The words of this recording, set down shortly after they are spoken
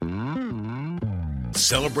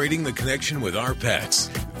celebrating the connection with our pets.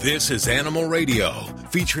 This is Animal Radio,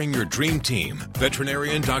 featuring your dream team,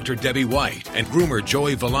 veterinarian Dr. Debbie White and groomer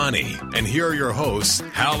Joey Villani. And here are your hosts,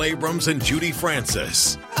 Hal Abrams and Judy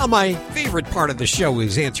Francis. Well, my favorite part of the show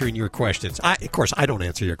is answering your questions. Of course, I don't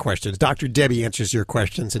answer your questions. Dr. Debbie answers your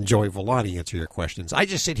questions, and Joey Villani answers your questions. I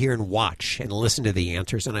just sit here and watch and listen to the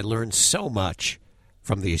answers, and I learn so much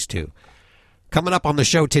from these two. Coming up on the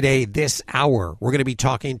show today, this hour, we're going to be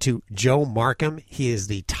talking to Joe Markham. He is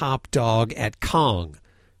the top dog at Kong.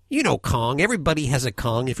 You know Kong. Everybody has a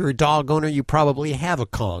Kong. If you're a dog owner, you probably have a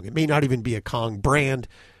Kong. It may not even be a Kong brand,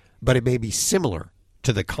 but it may be similar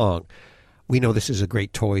to the Kong. We know this is a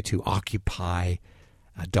great toy to occupy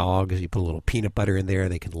a dog. You put a little peanut butter in there,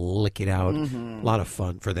 they can lick it out. A lot of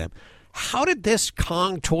fun for them. How did this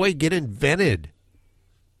Kong toy get invented?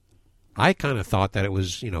 I kind of thought that it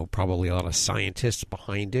was, probably a lot of scientists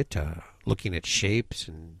behind it, looking at shapes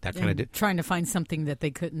and that kind of... Trying to find something that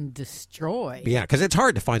they couldn't destroy. Yeah, because it's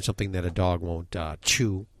hard to find something that a dog won't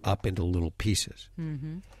chew up into little pieces.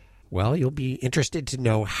 Mm-hmm. Well, you'll be interested to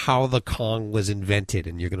know how the Kong was invented,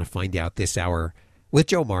 and you're going to find out this hour with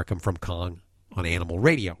Joe Markham from Kong on Animal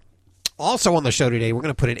Radio. Also on the show today, we're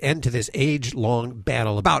going to put an end to this age-long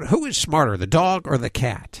battle about who is smarter, the dog or the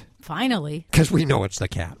cat. Finally. Because we know it's the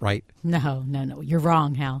cat, right? No. You're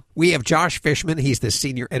wrong, Hal. We have Josh Fishman. He's the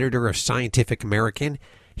senior editor of Scientific American.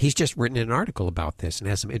 He's just written an article about this and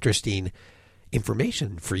has some interesting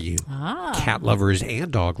information for you. Cat lovers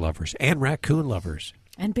and dog lovers and raccoon lovers.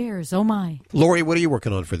 And bears, oh my. Lori, what are you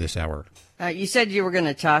working on for this hour? You said you were going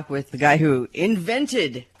to talk with the guy who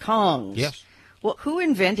invented Kongs. Yes. Well, who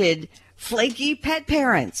invented flaky pet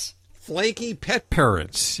parents? Flaky pet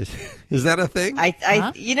parents. Is that a thing?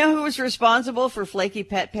 You know who was responsible for flaky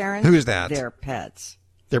pet parents? Who's that? Their pets.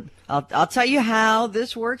 I'll tell you how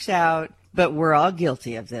this works out, but we're all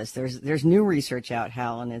guilty of this. There's new research out,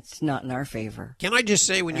 Hal, and it's not in our favor. Can I just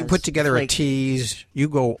say, when you put together a tease, you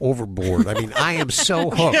go overboard. I mean, I am so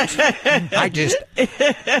hooked. I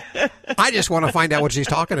just want to find out what she's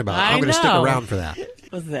talking about. I'm going to stick around for that.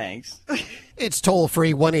 Well, thanks. It's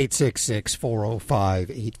toll-free,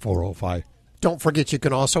 1-866-405-8405. Don't forget, you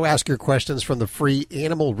can also ask your questions from the free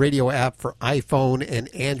Animal Radio app for iPhone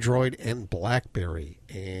and Android and BlackBerry.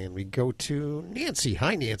 And we go to Nancy.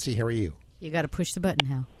 Hi, Nancy. How are you? You got to push the button,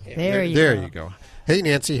 Hal. There you go. Hey,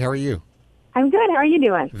 Nancy. How are you? I'm good. How are you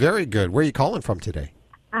doing? Very good. Where are you calling from today?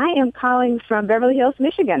 I am calling from Beverly Hills,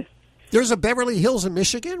 Michigan. There's a Beverly Hills in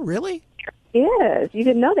Michigan? Really? Yes. You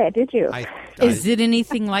didn't know that, did you? Is it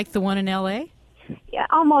anything like the one in L.A.? Yeah,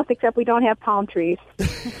 almost, except we don't have palm trees.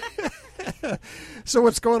 So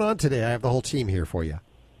what's going on today? I have the whole team here for you.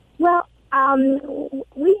 Well,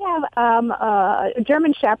 we have a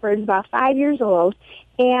German Shepherd, about 5 years old,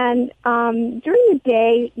 and during the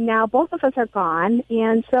day, now both of us are gone,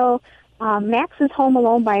 and so Max is home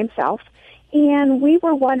alone by himself, and we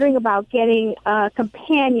were wondering about getting a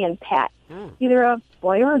companion pet, either a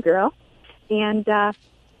boy or a girl, and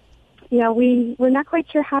we're not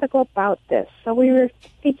quite sure how to go about this, so we were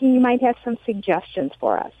thinking you might have some suggestions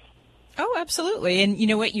for us. Oh, absolutely. And you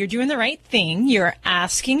know what? You're doing the right thing. You're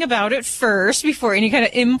asking about it first before any kind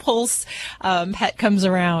of impulse pet comes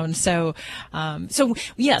around. So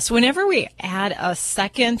yes, whenever we add a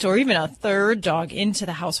second or even a third dog into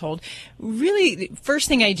the household, really the first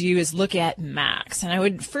thing I do is look at Max. And I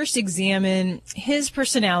would first examine his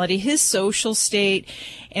personality, his social state,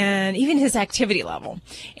 and even his activity level.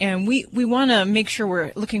 And we want to make sure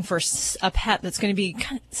we're looking for a pet that's going to be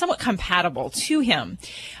somewhat compatible to him.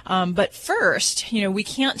 But first, we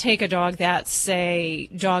can't take a dog that's, say,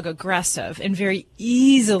 dog aggressive and very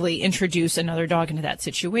easily introduce another dog into that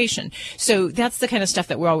situation. So that's the kind of stuff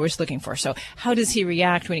that we're always looking for. So how does he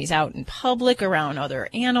react when he's out in public around other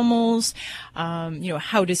animals?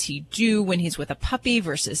 How does he do when he's with a puppy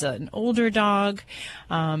versus an older dog?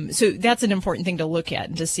 So that's an important thing to look at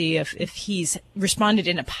and to see if he's responded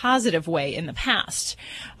in a positive way in the past.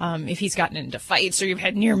 If he's gotten into fights or you've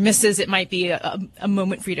had near misses, it might be a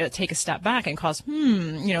moment for you to take a step back and cause,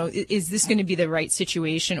 is this going to be the right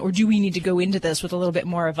situation, or do we need to go into this with a little bit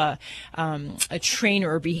more of a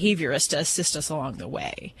trainer or behaviorist to assist us along the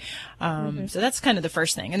way? So that's kind of the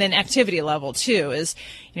first thing. And then activity level too is,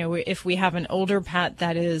 if we have an older pet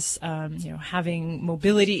that is, having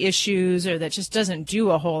mobility issues or that just doesn't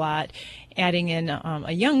do a whole lot, adding in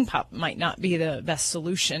a young pup might not be the best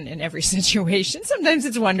solution in every situation. Sometimes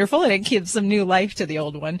it's wonderful and it gives some new life to the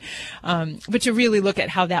old one. But to really look at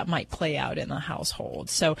how that might play out in the household.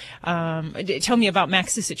 So tell me about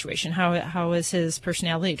Max's situation. How is his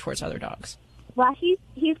personality towards other dogs? Well, he's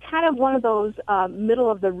he's kind of one of those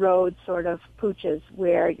middle of the road sort of pooches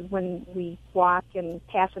where when we walk and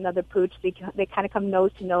pass another pooch, they kind of come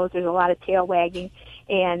nose to nose. There's a lot of tail wagging,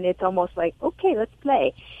 and it's almost like, okay, let's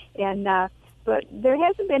play. And but there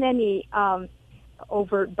hasn't been any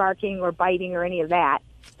overt barking or biting or any of that.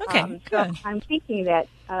 Okay, so good. I'm thinking that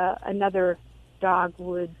another dog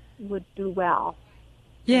would do well.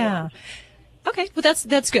 Yeah. Okay, well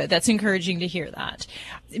that's good. That's encouraging to hear that,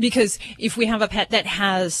 because if we have a pet that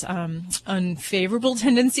has unfavorable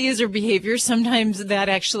tendencies or behaviors, sometimes that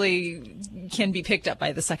actually can be picked up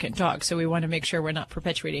by the second dog. So we want to make sure we're not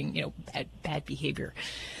perpetuating, bad behavior.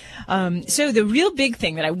 So the real big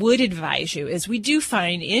thing that I would advise you is we do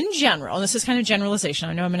find in general, and this is kind of generalization.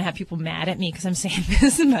 I know I'm going to have people mad at me because I'm saying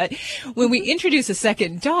this, but when we introduce a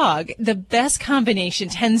second dog, the best combination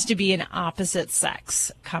tends to be an opposite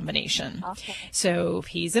sex combination. Okay. So if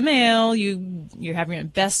he's a male, you're having the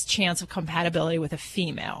best chance of compatibility with a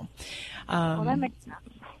female. Well, that makes sense.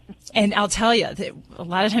 And I'll tell you that a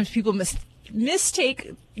lot of times people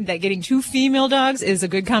mistake that getting two female dogs is a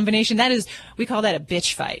good combination. That is, we call that a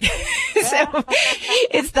bitch fight. So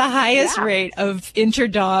it's the highest rate of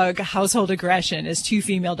inter-dog household aggression is two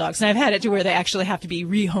female dogs. And I've had it to where they actually have to be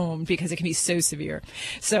rehomed because it can be so severe.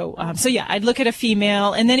 So yeah, I'd look at a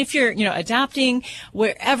female. And then if you're, adopting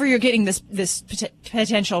wherever you're getting this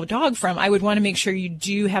potential dog from, I would want to make sure you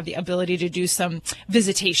do have the ability to do some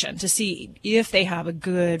visitation to see if they have a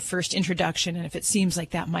good first introduction and if it seems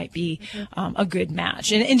like that might be a good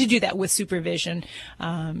match. And to do that with supervision,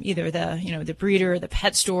 either the breeder or the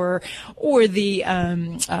pet store or the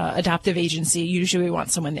adoptive agency. Usually we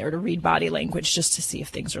want someone there to read body language just to see if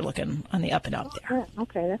things are looking on the up and up there.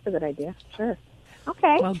 Okay, that's a good idea. Sure.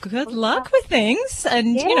 Okay. Well, good luck with things.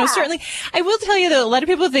 And, Yeah. Certainly, I will tell you that a lot of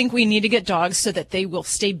people think we need to get dogs so that they will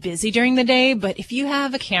stay busy during the day. But if you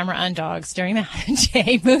have a camera on dogs during the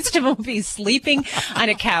day, most of them will be sleeping on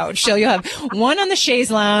a couch. So you'll have one on the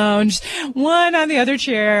chaise lounge, one on the other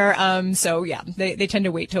chair. So, yeah, they tend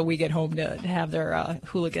to wait till we get home to have their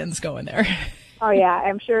hooligans going there. Oh, yeah.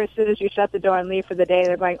 I'm sure as soon as you shut the door and leave for the day,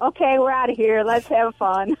 they're going, okay, we're out of here. Let's have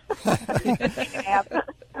fun.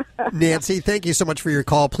 Nancy, thank you so much for your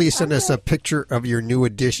call. Please send us a picture of your new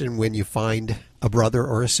addition when you find a brother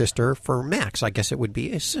or a sister for Max. I guess it would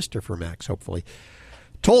be a sister for Max, hopefully.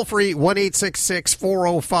 Toll free,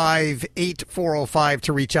 1-866-405-8405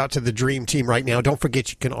 to reach out to the Dream Team right now. Don't forget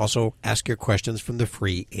you can also ask your questions from the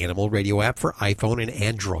free Animal Radio app for iPhone and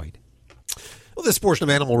Android. Well, this portion of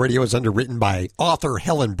Animal Radio is underwritten by author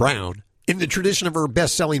Helen Brown. In the tradition of her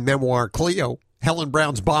best-selling memoir, Cleo, Helen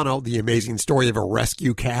Brown's Bono, the amazing story of a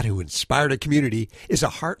rescue cat who inspired a community, is a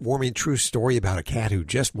heartwarming true story about a cat who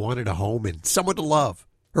just wanted a home and someone to love.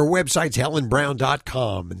 Her website's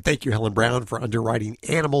helenbrown.com. And thank you, Helen Brown, for underwriting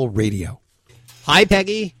Animal Radio. Hi,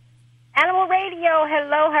 Peggy. Animal Radio,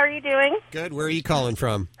 hello, how are you doing? Good. Where are you calling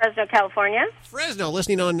from? Fresno, California. Fresno,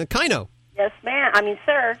 listening on Kino. Yes, ma'am. I mean,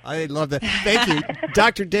 sir. I love that. Thank you.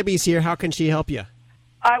 Dr. Debbie's here. How can she help you?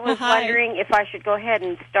 I was wondering if I should go ahead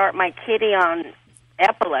and start my kitty on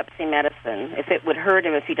epilepsy medicine, if it would hurt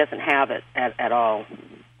him if he doesn't have it at all.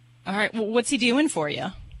 All right. Well, what's he doing for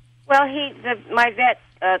you? Well, my vet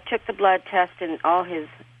took the blood test and all his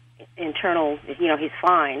internal, he's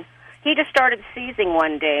fine. He just started seizing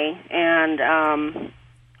one day, and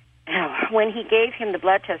when he gave him the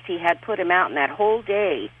blood test, he had put him out, and that whole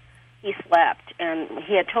day he slept. And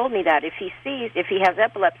he had told me that if he has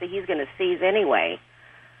epilepsy, he's going to seize anyway.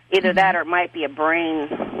 Either that or it might be a brain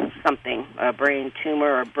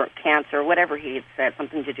tumor or cancer, whatever he had said,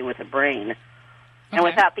 something to do with the brain. Okay. And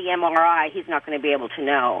without the MRI, he's not going to be able to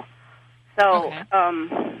know. So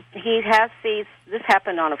he has seized. This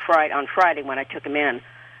happened on Friday when I took him in.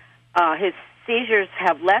 His seizures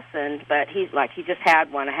have lessened, but he just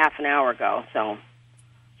had one a half an hour ago. So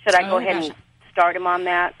should I go ahead and start him on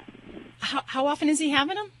that? How often is he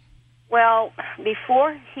having them? Well,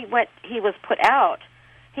 before he was put out,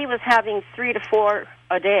 he was having 3 to 4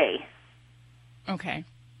 a day. Okay.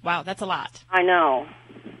 Wow, that's a lot. I know.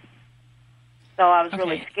 So I was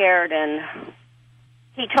really scared, and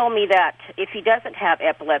he told me that if he doesn't have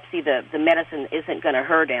epilepsy, the medicine isn't going to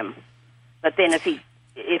hurt him. But then if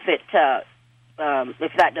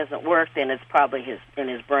that doesn't work, then it's probably in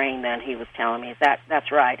his brain. Then he was telling me that's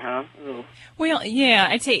right, huh? Ooh. Well, yeah,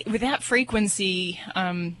 I'd say with that frequency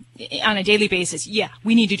on a daily basis, yeah,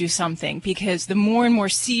 we need to do something, because the more and more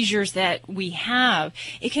seizures that we have,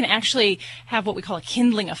 it can actually have what we call a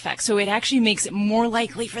kindling effect. So it actually makes it more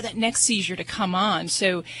likely for that next seizure to come on.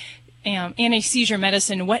 So anti-seizure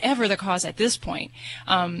medicine, whatever the cause at this point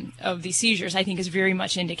of these seizures, I think is very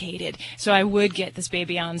much indicated. So I would get this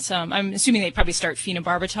baby on some. I'm assuming they probably start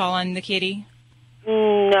phenobarbital on the kitty.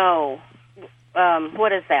 No.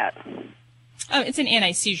 What is that? It's an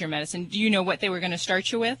anti-seizure medicine. Do you know what they were going to start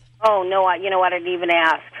you with? Oh, no, you know what, I didn't even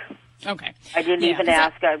ask. Okay. I didn't even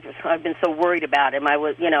ask. I've been so worried about him. I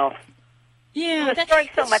was, Yeah. He was throwing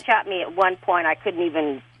so much at me at one point, I couldn't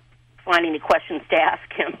even find any questions to ask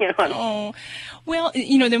him, Oh. Well,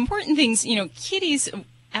 the important things, kitties,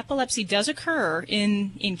 epilepsy does occur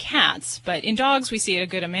in cats, but in dogs we see it a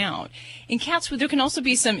good amount. In cats, there can also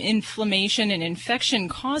be some inflammation and infection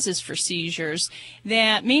causes for seizures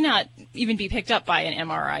that may not even be picked up by an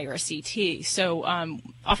MRI or a CT. So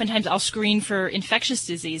oftentimes I'll screen for infectious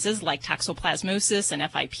diseases like toxoplasmosis and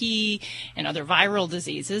FIP and other viral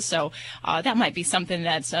diseases. So that might be something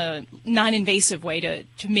that's a non-invasive way to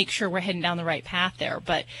make sure we're heading down the right path there.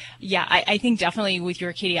 But yeah, I think definitely with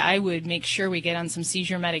your kitty, I would make sure we get on some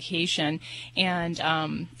seizure medication.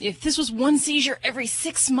 And if this was one seizure every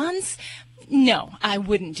 6 months, no, I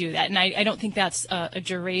wouldn't do that. And I don't think that's a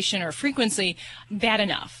duration or frequency bad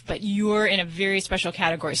enough. But you're in a very special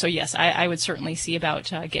category. So, yes, I would certainly see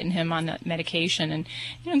about getting him on the medication and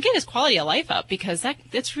get his quality of life up, because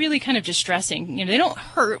that's really kind of distressing. They don't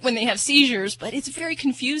hurt when they have seizures, but it's very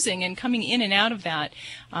confusing. And coming in and out of that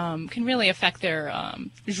can really affect their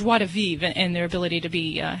joie de vivre and their ability to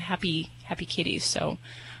be happy kitties. So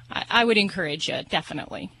I would encourage you,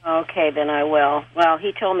 definitely. Okay, then I will. Well,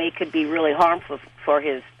 he told me it could be really harmful for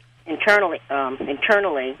his internally.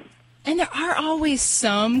 And there are always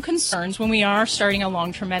some concerns when we are starting a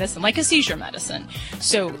long-term medicine, like a seizure medicine.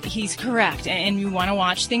 So he's correct. And you want to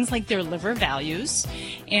watch things like their liver values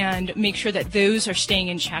and make sure that those are staying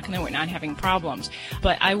in check and that we're not having problems.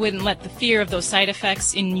 But I wouldn't let the fear of those side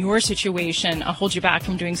effects in your situation hold you back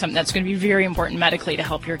from doing something that's going to be very important medically to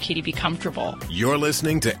help your kitty be comfortable. You're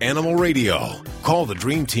listening to Animal Radio. Call the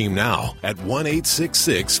Dream Team now at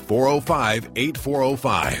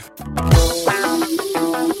 1-866-405-8405.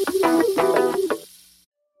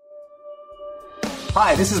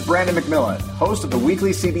 Hi, this is Brandon McMillan, host of the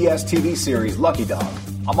weekly CBS TV series Lucky Dog.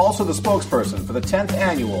 I'm also the spokesperson for the 10th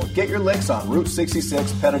annual Get Your Licks on Route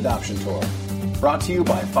 66 Pet Adoption Tour, brought to you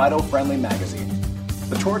by Fido Friendly Magazine.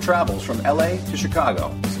 The tour travels from LA to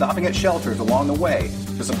Chicago, stopping at shelters along the way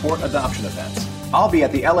to support adoption events. I'll be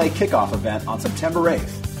at the LA Kickoff event on September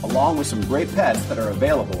 8th, along with some great pets that are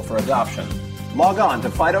available for adoption. Log on to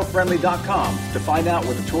FidoFriendly.com to find out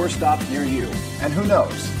where the tour stops near you. And who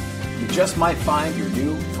knows? You just might find your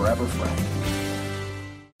new forever friend.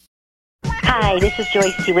 Hi, this is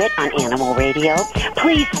Joyce DeWitt on Animal Radio.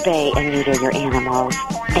 Please spay and neuter your animals.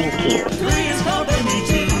 Thank you.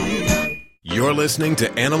 You're listening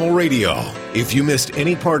to Animal Radio. If you missed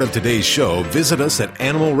any part of today's show, visit us at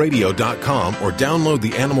animalradio.com or download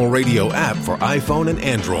the Animal Radio app for iPhone and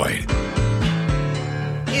Android.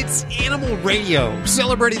 It's Animal Radio,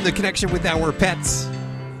 celebrating the connection with our pets.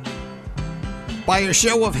 By a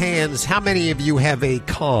show of hands, how many of you have a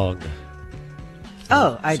Kong?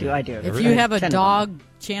 Oh, I do. If you have a dog,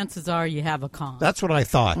 chances are you have a Kong. That's what I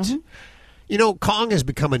thought. Mm-hmm. Kong has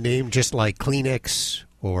become a name just like Kleenex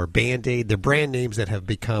or Band-Aid. They're brand names that have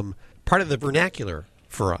become part of the vernacular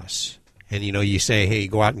for us. And, you say, hey,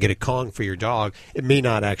 go out and get a Kong for your dog. It may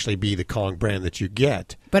not actually be the Kong brand that you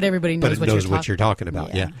get. But everybody knows, what you're talking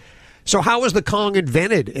about. Yeah. So how was the Kong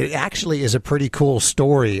invented? It actually is a pretty cool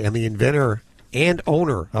story. And the inventor and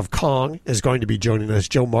owner of Kong is going to be joining us,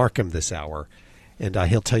 Joe Markham, this hour. And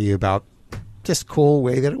he'll tell you about this cool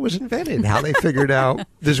way that it was invented, how they figured out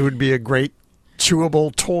this would be a great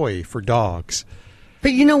chewable toy for dogs.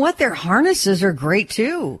 But you know what? Their harnesses are great,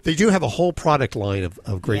 too. They do have a whole product line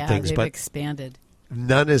of great things. They've but expanded.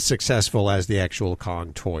 None as successful as the actual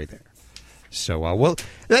Kong toy there. So,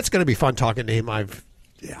 that's going to be fun talking to him.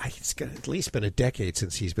 It's at least been a decade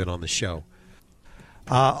since he's been on the show.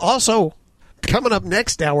 Also, coming up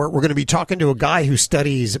next hour, we're going to be talking to a guy who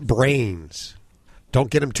studies brains. Don't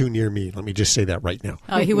get him too near me. Let me just say that right now.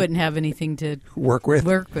 Oh, he wouldn't have anything to work with.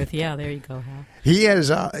 Yeah, there you go, Hal. He has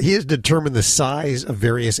determined the size of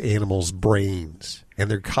various animals' brains and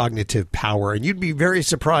their cognitive power. And you'd be very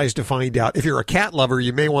surprised to find out, if you're a cat lover,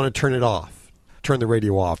 you may want to turn the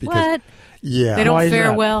radio off. Because, what? Yeah. They don't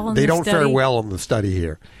fare well. They don't fare well in the study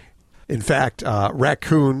here. In fact,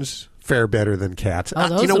 raccoons fare better than cats. Oh,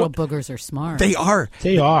 those little boogers are smart. They are.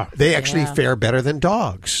 They actually fare better than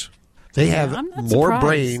dogs. They have more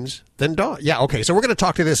brains than dogs. Yeah, okay. So we're going to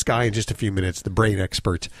talk to this guy in just a few minutes, the brain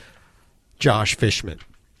expert, Josh Fishman.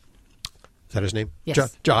 Is that his name?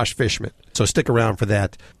 Yes. Josh Fishman. So stick around for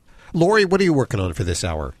that. Lori, what are you working on for this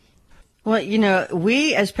hour? Well,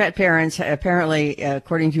 we as pet parents, apparently,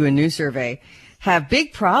 according to a new survey, have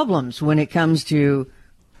big problems when it comes to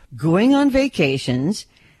going on vacations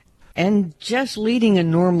and just leading a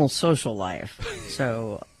normal social life.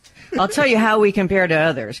 So I'll tell you how we compare to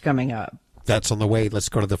others coming up. That's on the way. Let's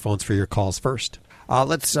go to the phones for your calls first.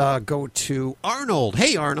 Let's go to Arnold.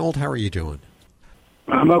 Hey, Arnold, how are you doing?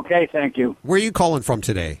 I'm okay, thank you. Where are you calling from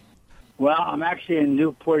today? Well, I'm actually in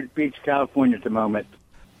Newport Beach, California at the moment.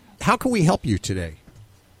 How can we help you today?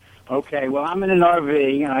 Okay, well, I'm in an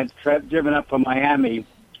RV, and I've driven up from Miami,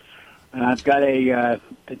 and I've got a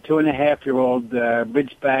 2.5-year-old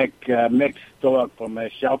Ridgeback mixed dog from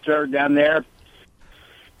a shelter down there.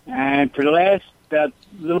 And for the last about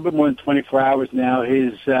a little bit more than 24 hours now,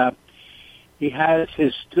 he has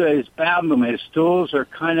his bowel movement. His stools are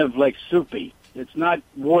kind of like soupy. It's not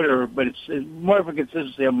water, but it's more of a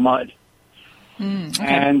consistency of mud. Okay.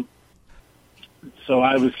 And so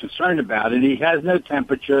I was concerned about it. He has no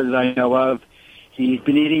temperature that I know of. He's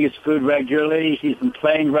been eating his food regularly. He's been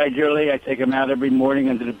playing regularly. I take him out every morning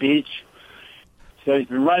onto the beach. So he's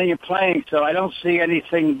been running and playing. So I don't see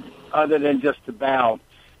anything other than just the bowel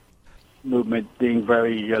movement being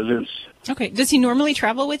very loose. Okay. Does he normally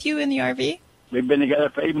travel with you in the RV? We've been together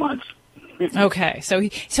for 8 months. Okay. So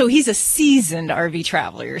he's a seasoned RV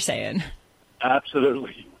traveler, you're saying?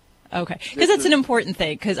 Absolutely. Okay, because that's an important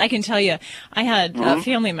thing, because I can tell you, I had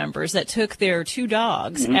family members that took their 2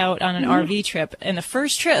 dogs out on an RV trip, and the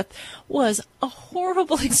first trip was a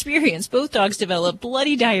horrible experience. Both dogs developed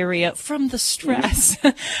bloody diarrhea from the stress,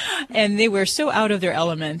 and they were so out of their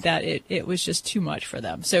element that it was just too much for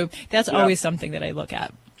them. So that's always something that I look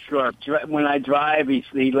at. Sure. When I drive,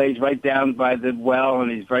 he lays right down by the well, and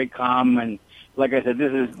he's very calm, and like I said,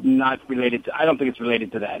 this is not related to, I don't think it's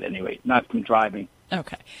related to that anyway, not from driving.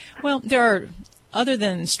 Okay. Well, other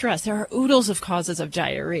than stress, there are oodles of causes of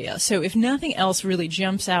diarrhea. So if nothing else really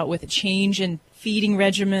jumps out with a change in feeding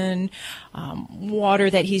regimen, water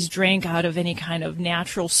that he's drank out of any kind of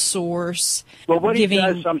natural source. Well, what he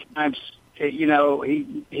does sometimes, he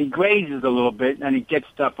grazes a little bit and he gets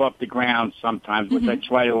stuff off the ground sometimes, which I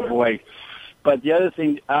try to avoid. But the other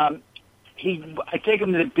thing, I take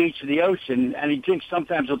him to the beach or the ocean, and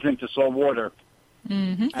sometimes he'll drink the salt water.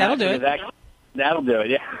 That'll do it. That'll do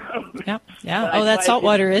it, yeah. Yeah. Oh, that salt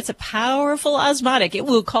water, it's a powerful osmotic. It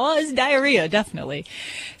will cause diarrhea, definitely.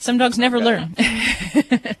 Some dogs never learn.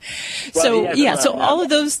 So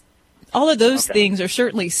all of those things are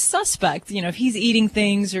certainly suspect. If he's eating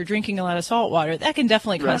things or drinking a lot of salt water, that can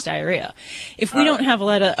definitely cause diarrhea. If we don't have a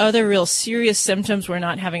lot of other real serious symptoms, we're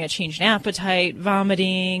not having a change in appetite,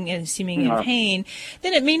 vomiting, and seeming in pain,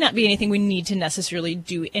 then it may not be anything we need to necessarily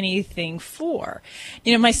do anything for.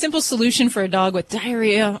 My simple solution for a dog with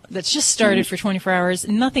diarrhea that's just started for 24 hours,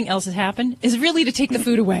 nothing else has happened, is really to take the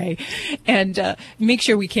food away and make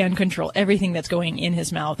sure we can control everything that's going in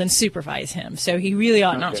his mouth and supervise him. So he really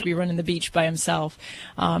ought not to be running the beach by himself.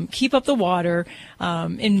 Keep up the water.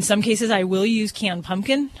 In some cases, I will use canned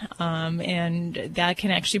pumpkin, and that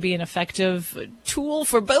can actually be an effective tool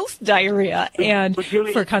for both diarrhea and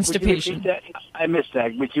for constipation. I missed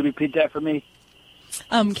that. Would you repeat that for me?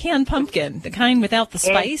 Canned pumpkin, the kind without the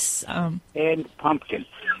spice. And pumpkin.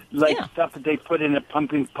 Stuff that they put in a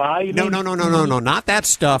pumpkin pie? No, not that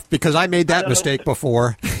stuff, because I made that mistake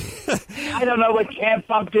before. I don't know what canned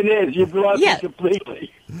pumpkin is. You've lost me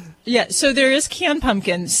completely. Yeah, so there is canned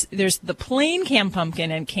pumpkins. There's the plain canned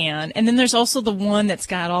pumpkin and can, and then there's also the one that's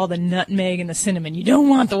got all the nutmeg and the cinnamon. You don't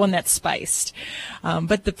want the one that's spiced.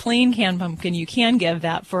 But the plain canned pumpkin, you can give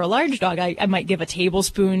that. For a large dog, I might give a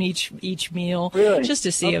tablespoon each meal, just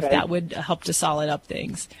to see if that would help to solid up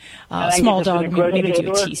things. Small dog, maybe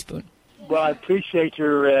do a teaspoon. Well, I appreciate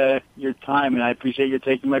your time, and I appreciate you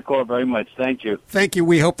taking my call very much. Thank you. Thank you.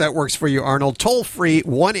 We hope that works for you, Arnold. Toll free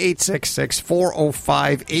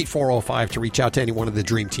 1-866-405-8405 to reach out to any one of the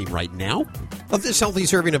Dream Team right now. This healthy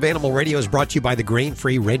serving of Animal Radio is brought to you by the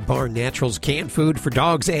grain-free Red Barn Naturals canned food for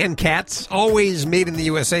dogs and cats. Always made in the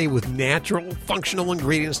USA with natural, functional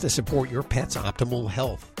ingredients to support your pet's optimal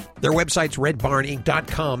health. Their website's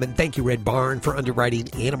redbarninc.com, and thank you, Red Barn, for underwriting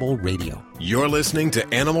Animal Radio. You're listening to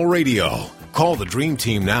Animal Radio. Call the Dream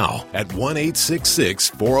Team now at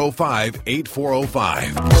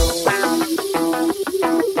 1-866-405-8405.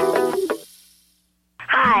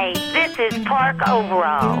 Hi, this is Park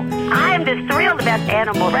Overall. I'm just thrilled about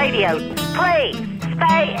Animal Radio. Please,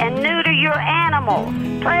 spay and neuter your animals.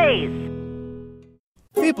 Please.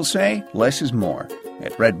 People say less is more.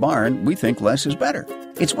 At Red Barn, we think less is better.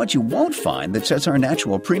 It's what you won't find that sets our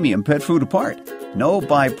natural premium pet food apart. No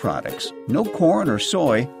byproducts, no corn or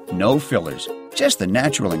soy, no fillers. Just the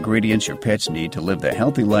natural ingredients your pets need to live the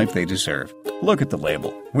healthy life they deserve. Look at the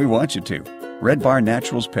label. We want you to. Red Barn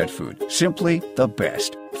Naturals Pet Food. Simply the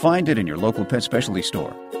best. Find it in your local pet specialty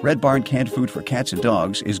store. Red Barn canned food for cats and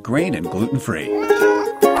dogs is grain and gluten-free.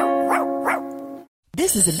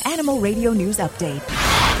 This is an Animal Radio News Update.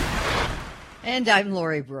 And I'm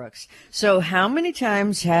Lori Brooks. So how many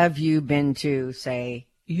times have you been to, say,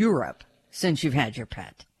 Europe since you've had your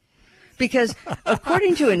pet? Because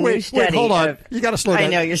according to a new study... Wait, hold on. You got to slow down. I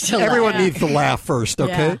know, you're still Everyone laughing. needs to laugh first,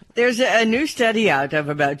 okay? Yeah. There's a new study out of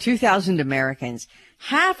about 2,000 Americans.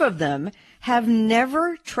 Half of them have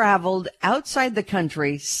never traveled outside the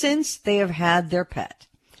country since they have had their pet.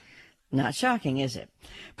 Not shocking, is it?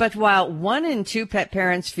 But while 1 in 2 pet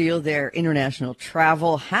parents feel their international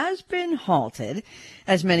travel has been halted,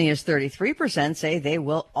 as many as 33% say they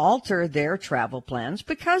will alter their travel plans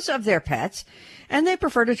because of their pets, and they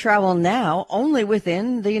prefer to travel now only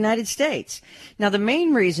within the United States. Now, the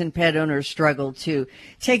main reason pet owners struggle to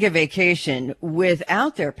take a vacation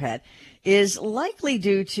without their pet is likely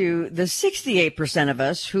due to the 68% of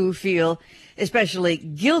us who feel especially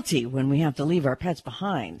guilty when we have to leave our pets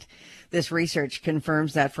behind. This research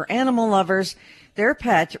confirms that for animal lovers, their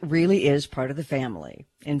pet really is part of the family.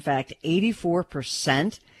 In fact,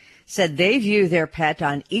 84% said they view their pet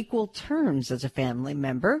on equal terms as a family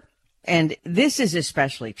member. And this is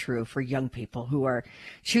especially true for young people who are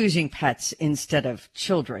choosing pets instead of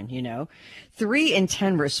children, you know. 3 in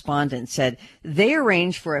 10 respondents said they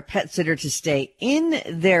arrange for a pet sitter to stay in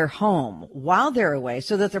their home while they're away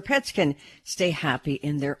so that their pets can stay happy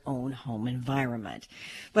in their own home environment.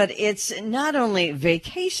 But it's not only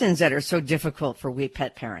vacations that are so difficult for we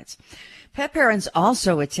pet parents. Pet parents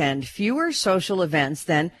also attend fewer social events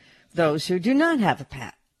than those who do not have a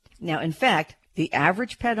pet. Now, in fact, the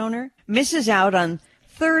average pet owner misses out on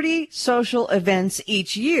 30 social events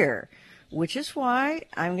each year, which is why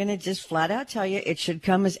I'm going to just flat out tell you it should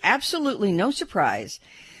come as absolutely no surprise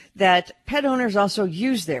that pet owners also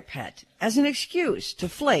use their pet as an excuse to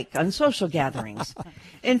flake on social gatherings.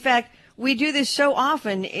 In fact, we do this so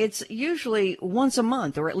often, it's usually once a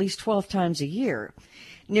month or at least 12 times a year.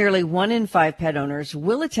 Nearly 1 in 5 pet owners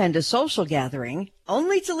will attend a social gathering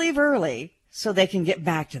only to leave early so they can get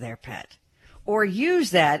back to their pet, or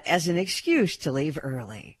use that as an excuse to leave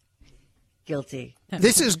early. Guilty.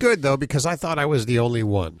 This is good, though, because I thought I was the only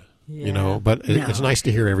one, you know, but it's nice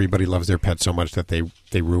to hear everybody loves their pet so much that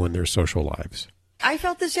they ruin their social lives. I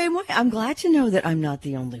felt the same way. I'm glad to know that I'm not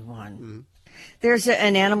the only one. There's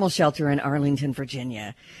an animal shelter in Arlington,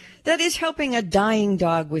 Virginia, that is helping a dying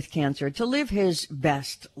dog with cancer to live his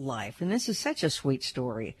best life. And this is such a sweet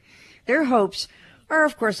story. Their hopes are,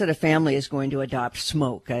 of course, that a family is going to adopt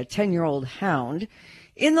Smoke, a 10-year-old hound,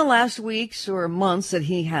 in the last weeks or months that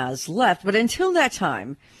he has left. But until that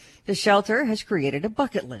time, the shelter has created a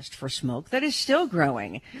bucket list for Smoke that is still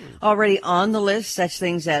growing. Already on the list, such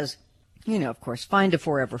things as, you know, of course, find a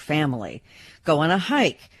forever family, go on a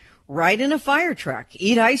hike, ride in a fire truck,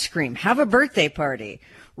 eat ice cream, have a birthday party,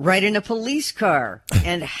 ride in a police car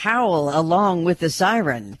and howl along with the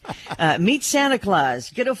siren, meet Santa Claus,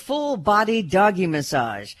 get a full-body doggy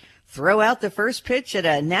massage, throw out the first pitch at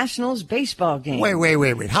a Nationals baseball game.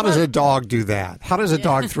 Wait. How does a dog do that? How does a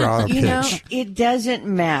dog throw out a pitch? You know, it doesn't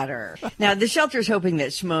matter. Now, the shelter's hoping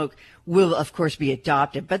that Smoke will, of course, be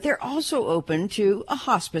adopted, but they're also open to a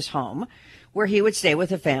hospice home where he would stay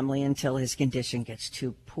with a family until his condition gets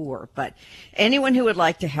too poor. But anyone who would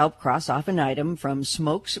like to help cross off an item from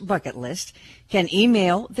Smoke's bucket list can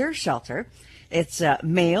email their shelter. It's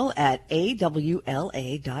mail@awla.org,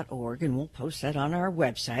 and we'll post that on our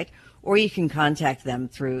website, or you can contact them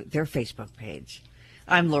through their Facebook page.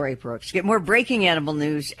 I'm Lori Brooks. Get more breaking animal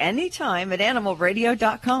news anytime at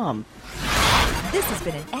animalradio.com. This has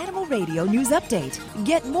been an Animal Radio News Update.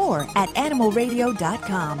 Get more at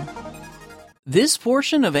animalradio.com. This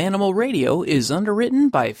portion of Animal Radio is underwritten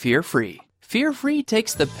by Fear Free. Fear Free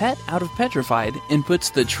takes the pet out of petrified and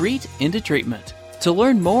puts the treat into treatment. To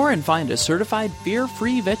learn more and find a certified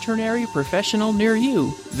fear-free veterinary professional near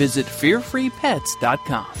you, visit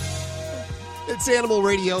fearfreepets.com. It's Animal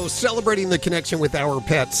Radio, celebrating the connection with our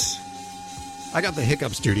pets. I got the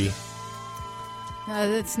hiccups, Judy.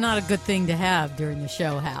 It's not a good thing to have during the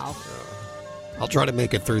show, Hal. I'll try to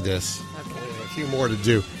make it through this. Okay. A few more to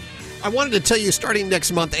do. I wanted to tell you, starting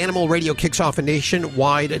next month, Animal Radio kicks off a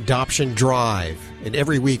nationwide adoption drive. And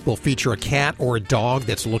every week we'll feature a cat or a dog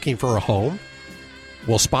that's looking for a home.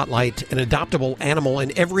 We'll spotlight an adoptable animal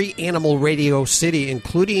in every Animal Radio city,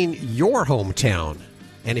 including your hometown.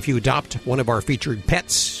 And if you adopt one of our featured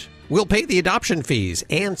pets, we'll pay the adoption fees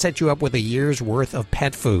and set you up with a year's worth of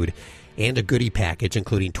pet food and a goodie package,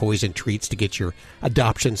 including toys and treats to get your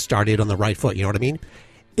adoption started on the right foot. You know what I mean?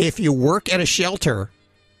 If you work at a shelter,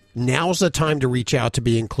 now's the time to reach out to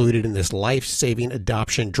be included in this life-saving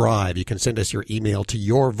adoption drive. You can send us your email to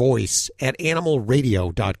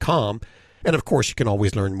yourvoice@animalradio.com. And, of course, you can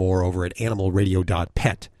always learn more over at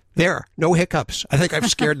animalradio.pet. There, no hiccups. I think I've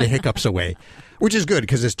scared the hiccups away, which is good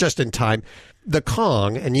because it's just in time. The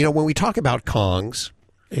Kong, and, when we talk about Kongs,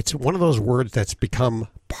 it's one of those words that's become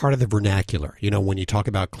part of the vernacular. When you talk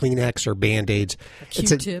about Kleenex or Band-Aids.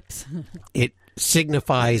 Q-tips. It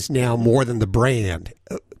signifies now more than the brand.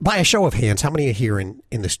 By a show of hands, how many here in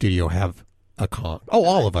the studio have a Kong? Oh,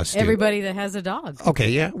 all of us do. Everybody that has a dog. Okay,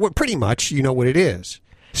 yeah. Well, pretty much you know what it is.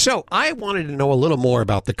 So I wanted to know a little more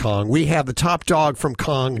about the Kong. We have the top dog from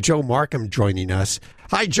Kong, Joe Markham, joining us.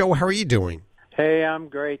 Hi, Joe. How are you doing? Hey, I'm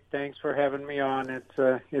great. Thanks for having me on.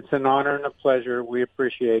 It's an honor and a pleasure. We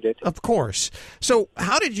appreciate it. Of course. So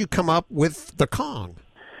how did you come up with the Kong?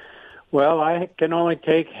 Well, I can only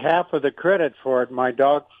take half of the credit for it. My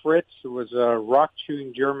dog Fritz, who was a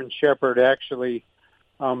rock-chewing German Shepherd, actually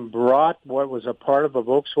brought what was a part of a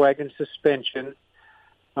Volkswagen suspension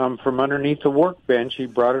from underneath the workbench. He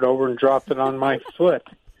brought it over and dropped it on my foot.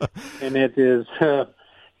 And it is,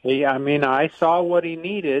 I saw what he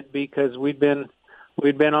needed because we'd been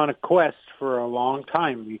on a quest for a long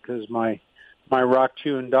time because my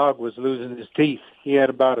rock-chewing dog was losing his teeth. He had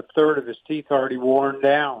about a third of his teeth already worn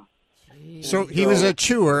down. So he was a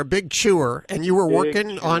big chewer, and you were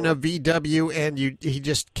working on a VW, and he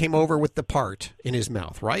just came over with the part in his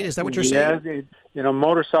mouth, right? Is that what you're saying? Yeah,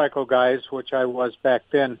 motorcycle guys, which I was back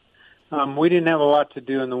then, we didn't have a lot to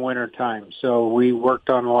do in the wintertime, so we worked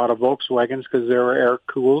on a lot of Volkswagens because they were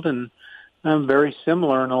air-cooled and very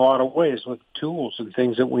similar in a lot of ways with tools and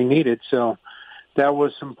things that we needed. So that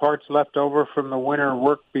was some parts left over from the winter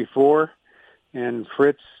work before, and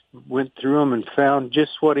Fritz went through them and found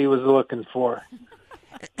just what he was looking for.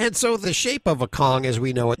 And so the shape of a Kong, as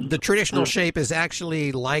we know it, the traditional shape is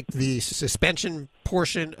actually like the suspension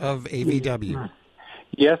portion of a VW.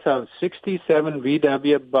 Yes, a 67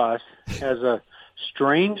 VW bus has a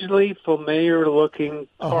strangely familiar-looking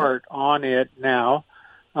part on it now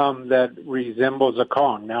that resembles a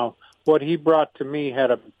Kong. Now, what he brought to me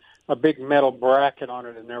had a big metal bracket on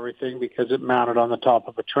it and everything because it mounted on the top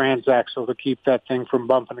of a transaxle to keep that thing from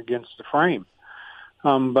bumping against the frame.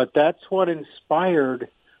 But that's what inspired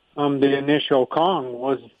the initial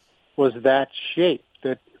Kong was that shape.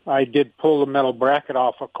 That I did pull the metal bracket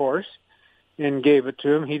off, of course, and gave it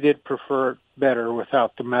to him. He did prefer it better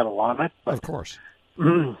without the metal on it. But, of course.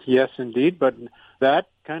 Yes, indeed. But that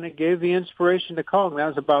kind of gave the inspiration to Kong. That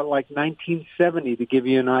was about like 1970 to give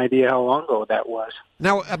you an idea how long ago that was.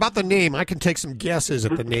 Now, about the name, I can take some guesses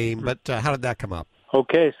at the name, but how did that come up?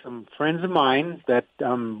 Okay, some friends of mine that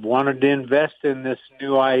wanted to invest in this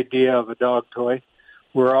new idea of a dog toy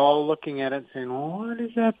were all looking at it and saying, well, what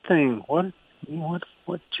is that thing? What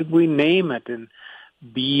should we name it? And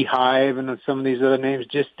Beehive and some of these other names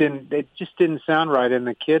just didn't sound right. And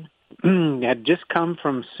the kid had just come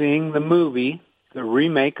from seeing the movie, the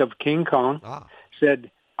remake of King Kong, said,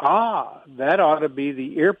 that ought to be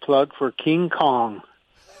the earplug for King Kong.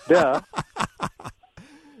 Duh.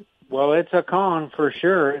 Well, it's a Kong for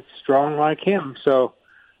sure. It's strong like him. So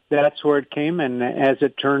that's where it came. And as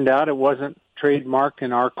it turned out, it wasn't trademarked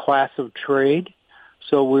in our class of trade.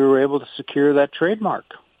 So we were able to secure that trademark.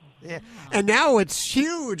 Yeah. And now it's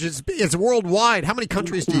huge. It's worldwide. How many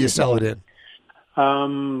countries do you sell it in?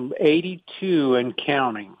 82 and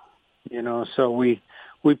counting. So we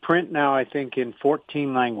print now, I think, in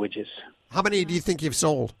 14 languages. How many do you think you've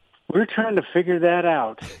sold? We're trying to figure that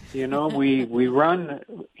out. We run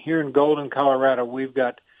here in Golden, Colorado. We've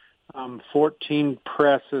got 14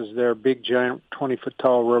 presses. They're big, giant,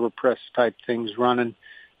 20-foot-tall rubber press type things running,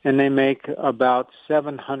 and they make about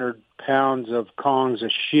 700 pounds of Kongs a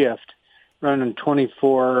shift, running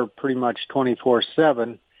pretty much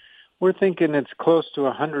 24/7. We're thinking it's close to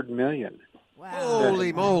 100 million. Wow!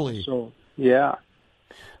 Holy moly! So yeah.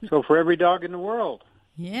 So for every dog in the world.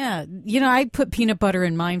 Yeah. I put peanut butter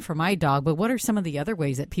in mine for my dog, but what are some of the other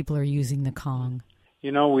ways that people are using the Kong?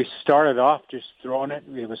 We started off just throwing it.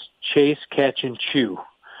 It was chase, catch, and chew.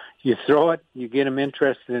 You throw it, you get them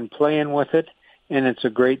interested in playing with it, and it's a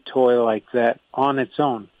great toy like that on its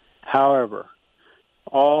own. However,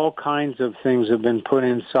 all kinds of things have been put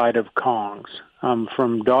inside of Kongs,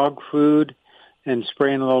 from dog food and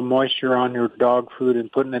spraying a little moisture on your dog food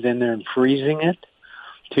and putting it in there and freezing it,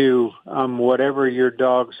 to whatever your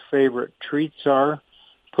dog's favorite treats are,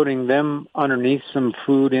 putting them underneath some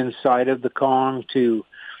food inside of the Kong to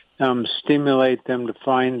stimulate them to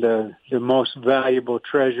find the most valuable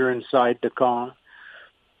treasure inside the Kong.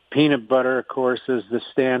 Peanut butter, of course, is the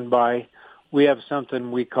standby. We have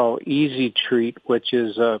something we call Easy Treat, which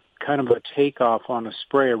is a kind of a takeoff on a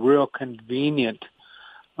spray, a real convenient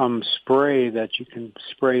spray that you can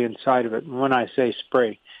spray inside of it. And when I say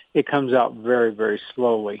spray, it comes out very, very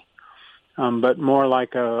slowly, but more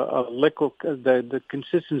like a liquid, the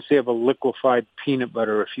consistency of a liquefied peanut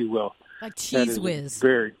butter, if you will. Like Cheese Whiz.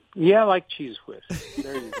 Yeah, like Cheese Whiz.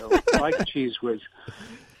 There you go. Like Cheese Whiz.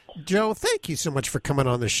 Joe, thank you so much for coming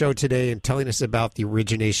on the show today and telling us about the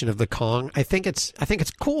origination of the Kong. I think it's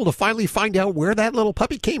cool to finally find out where that little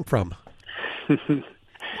puppy came from.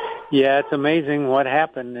 Yeah, it's amazing what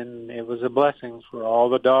happened, and it was a blessing for all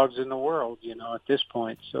the dogs in the world, at this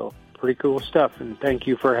point. So pretty cool stuff, and thank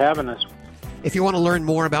you for having us. If you want to learn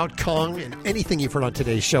more about Kong and anything you've heard on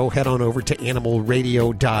today's show, head on over to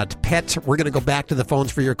animalradio.pet. We're going to go back to the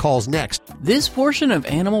phones for your calls next. This portion of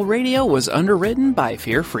Animal Radio was underwritten by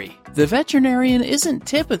Fear Free. The veterinarian isn't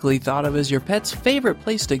typically thought of as your pet's favorite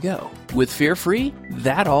place to go. With Fear Free,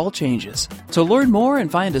 that all changes. To learn more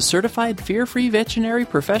and find a certified Fear Free veterinary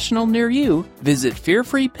professional near you, visit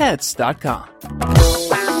fearfreepets.com.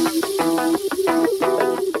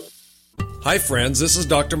 Hi friends, this is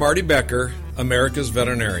Dr. Marty Becker, America's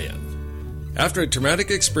veterinarian. After a traumatic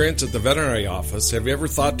experience at the veterinary office, have you ever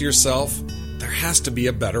thought to yourself, there has to be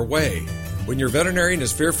a better way? When your veterinarian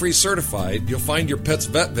is fear-free certified, you'll find your pet's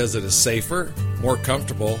vet visit is safer, more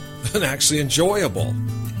comfortable, and actually enjoyable.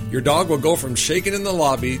 Your dog will go from shaking in the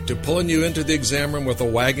lobby to pulling you into the exam room with a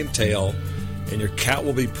wagging tail, and your cat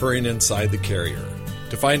will be purring inside the carrier.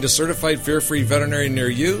 To find a certified fear-free veterinarian near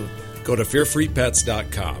you, go to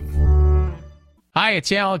fearfreepets.com. Hi,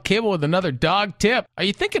 it's Alan Cable with another dog tip. Are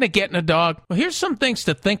you thinking of getting a dog? Well, here's some things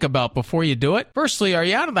to think about before you do it. Firstly, are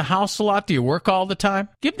you out of the house a lot? Do you work all the time?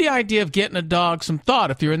 Give the idea of getting a dog some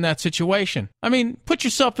thought if you're in that situation. I mean, put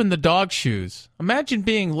yourself in the dog's shoes. Imagine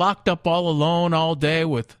being locked up all alone all day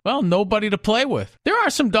with, nobody to play with. There are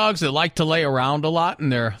some dogs that like to lay around a lot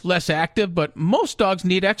and they're less active, but most dogs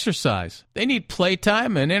need exercise. They need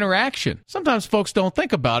playtime and interaction. Sometimes folks don't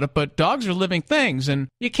think about it, but dogs are living things and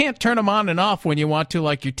you can't turn them on and off when you want to,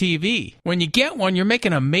 like your TV. When you get one, you're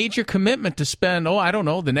making a major commitment to spend,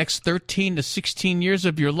 the next 13 to 16 years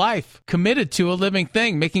of your life committed to a living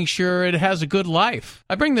thing, making sure it has a good life.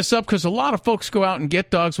 I bring this up because a lot of folks go out and get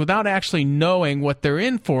dogs without actually knowing what they're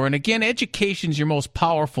in for. And again, education's your most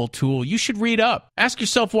powerful tool. You should read up. Ask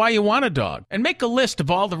yourself why you want a dog and make a list of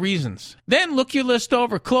all the reasons. Then look your list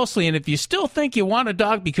over closely, and if you still think you want a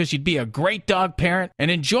dog because you'd be a great dog parent and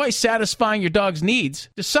enjoy satisfying your dog's needs,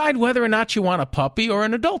 decide whether or not you want a puppy or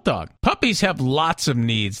an adult dog. Puppies have lots of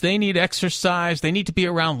needs. They need exercise. They need to be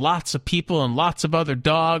around lots of people and lots of other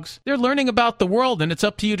dogs. They're learning about the world, and it's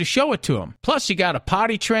up to you to show it to them. Plus, you got to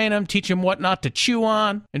potty train them, teach them what not to chew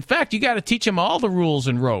on. In fact, you got to teach them all the rules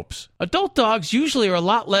and ropes. Adult dogs usually are a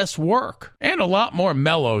lot less work and a lot more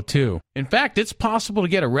mellow, too. In fact, it's possible to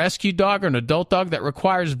get a rescue dog or an adult dog that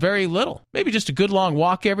requires very little. Maybe just a good long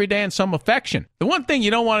walk every day and some affection. The one thing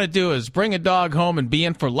you don't want to do is bring a dog home and be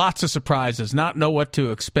in for lots of surprises, not know what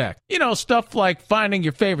to expect. Stuff like finding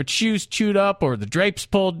your favorite shoes chewed up or the drapes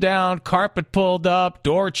pulled down, carpet pulled up,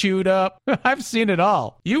 door chewed up. I've seen it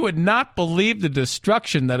all. You would not believe the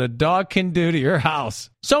destruction that a dog can do to your house.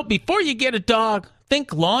 So before you get a dog,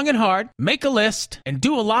 think long and hard, make a list, and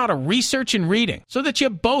do a lot of research and reading so that you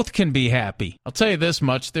both can be happy. I'll tell you this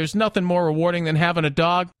much, there's nothing more rewarding than having a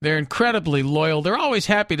dog. They're incredibly loyal, they're always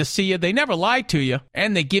happy to see you, they never lie to you,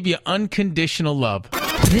 and they give you unconditional love.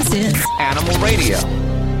 This is Animal Radio.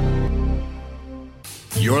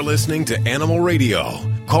 You're listening to Animal Radio.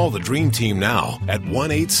 Call the Dream Team now at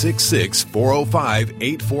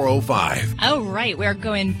 1-866-405-8405. All right, we're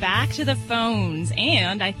going back to the phones,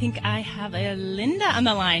 and I think I have a Linda on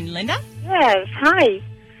the line. Linda? Yes, hi.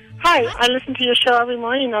 I listen to your show every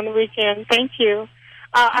morning on the weekend. Thank you.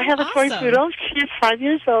 I have a toy poodle. She's 5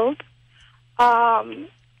 years old. At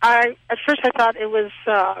first I thought it was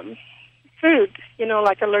food,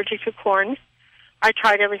 like allergic to corn. I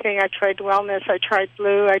tried everything. I tried Wellness. I tried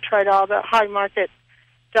Blue. I tried all the high market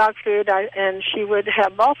dog food, and she would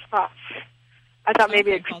have ball spots. I thought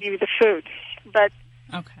maybe it could be the food.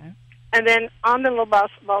 And then on the little ball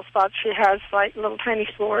spots, she has like little tiny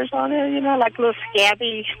sores on it, like little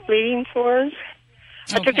scabby bleeding sores.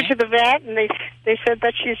 I took her to the vet, and they said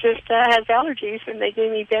that she just has allergies, and they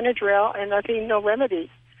gave me Benadryl and no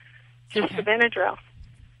remedy, just the Benadryl.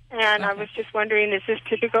 And I was just wondering, is this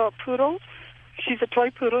typical of poodles? She's a toy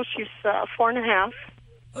poodle. She's 4.5.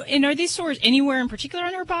 And are these sores anywhere in particular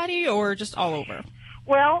on her body or just all over?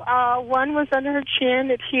 Well, one was under her chin.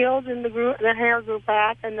 It healed, and the hair grew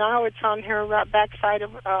back, and now it's on her backside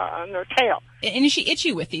of on her tail. And is she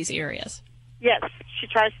itchy with these areas? Yes, she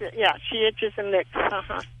tries to. Yeah, she itches and licks.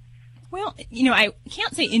 Well, I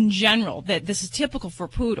can't say in general that this is typical for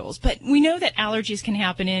poodles, but we know that allergies can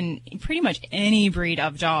happen in pretty much any breed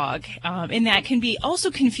of dog, and that can be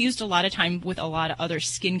also confused a lot of time with a lot of other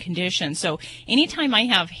skin conditions. So anytime I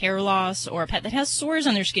have hair loss or a pet that has sores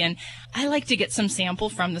on their skin, I like to get some sample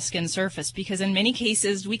from the skin surface, because in many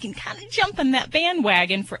cases we can kind of jump on that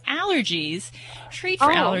bandwagon for allergies, treat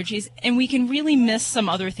for allergies, and we can really miss some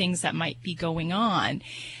other things that might be going on.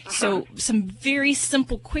 So some very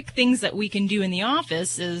simple, quick things that we can do in the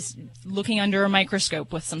office is looking under a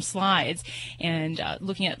microscope with some slides and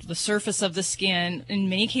looking at the surface of the skin. In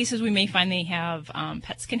many cases, we may find they have,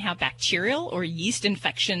 pets can have bacterial or yeast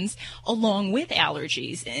infections along with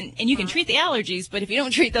allergies. And you can treat the allergies, but if you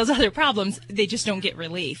don't treat those other problems, they just don't get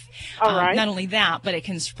relief. All right. Not only that, but it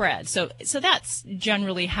can spread. So that's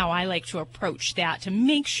generally how I like to approach that, to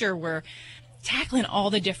make sure we're tackling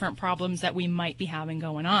all the different problems that we might be having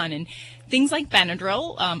going on. And things like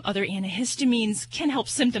Benadryl, other antihistamines can help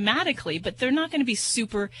symptomatically, but they're not going to be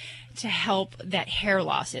super to help that hair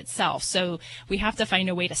loss itself. So we have to find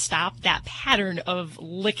a way to stop that pattern of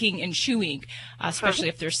licking and chewing, especially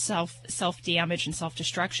if there's self-damage and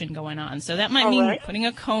self-destruction going on. So that might mean putting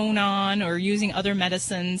a cone on or using other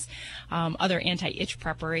medicines, other anti-itch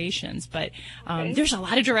preparations. But there's a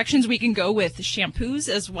lot of directions we can go with shampoos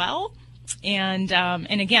as well. And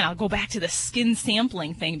again, I'll go back to the skin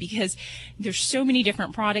sampling thing, because there's so many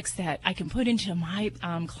different products that I can put into my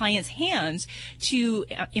clients' hands to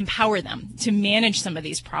empower them to manage some of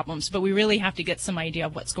these problems. But we really have to get some idea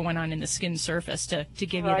of what's going on in the skin surface to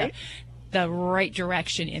give you the right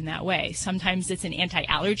direction in that way. Sometimes it's an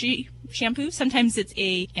anti-allergy shampoo. Sometimes it's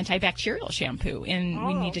a antibacterial shampoo, and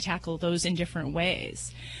we need to tackle those in different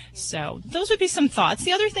ways. So those would be some thoughts.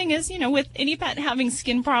 The other thing is, with any pet having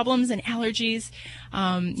skin problems and allergies,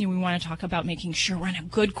 we want to talk about making sure we're on a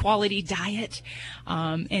good quality diet,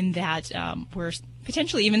 and that we're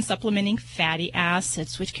potentially even supplementing fatty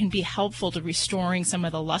acids, which can be helpful to restoring some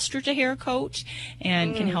of the luster to hair coat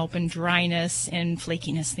and can help in dryness and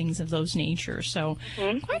flakiness, things of those nature. So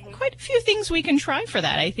quite a few things we can try for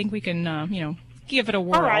that. I think we can, give it a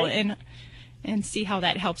whirl and see how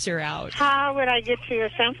that helps her out. How would I get to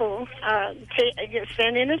a sample?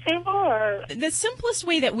 Send in a sample? Or? The simplest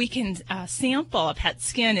way that we can sample a pet's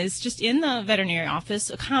skin is just in the veterinary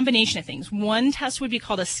office, a combination of things. One test would be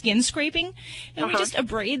called a skin scraping, and we just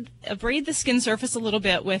abrade the skin surface a little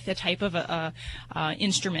bit with a type of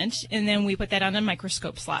instrument, and then we put that on a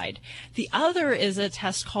microscope slide. The other is a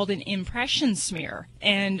test called an impression smear,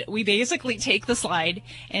 and we basically take the slide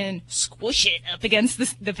and squish it up against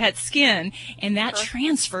the pet's skin, and that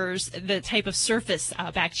transfers the type of surface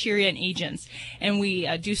bacteria and agents. And we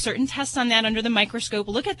do certain tests on that under the microscope,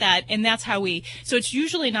 look at that, and that's how so it's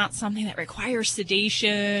usually not something that requires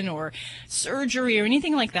sedation or surgery or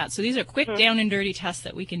anything like that. So these are quick down and dirty tests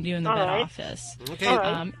that we can do in the vet office.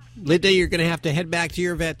 Okay. Linda, you're going to have to head back to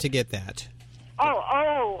your vet to get that.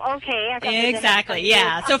 Okay. Exactly,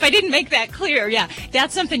 yeah. So if I didn't make that clear,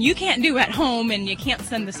 that's something you can't do at home, and you can't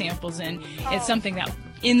send the samples in. It's something that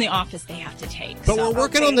in the office they have to take. But we're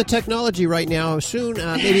working on the technology right now. Soon,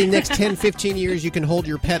 maybe in the next 10, 15 years, you can hold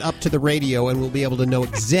your pet up to the radio and we'll be able to know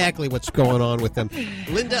exactly what's going on with them.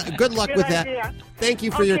 Linda, good luck with that. Thank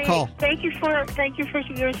you for your call. Thank you for your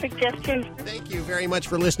suggestions. Thank you very much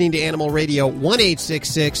for listening to Animal Radio.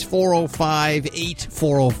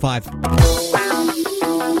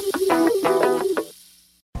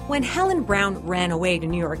 1-866-405-8405. When Helen Brown ran away to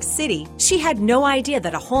New York City, she had no idea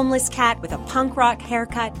that a homeless cat with a punk rock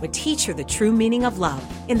haircut would teach her the true meaning of love.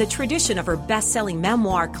 In the tradition of her best-selling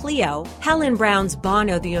memoir, Cleo, Helen Brown's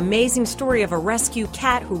Bono, The Amazing Story of a Rescue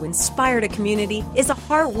Cat Who Inspired a Community, is a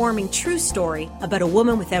heartwarming true story about a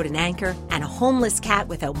woman without an anchor and a homeless cat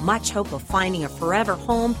without much hope of finding a forever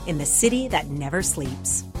home in the city that never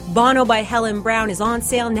sleeps. Bono by Helen Brown is on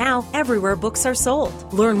sale now everywhere books are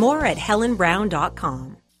sold. Learn more at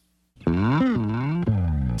helenbrown.com.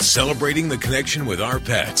 Celebrating the connection with our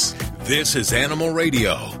pets. This is Animal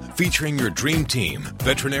Radio, featuring your dream team,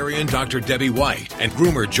 veterinarian Dr. Debbie White and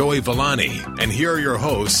groomer Joey Villani. And here are your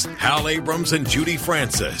hosts, Hal Abrams and Judy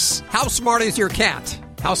Francis. How smart is your cat?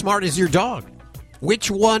 How smart is your dog? Which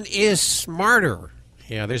one is smarter?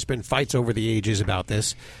 Yeah, there's been fights over the ages about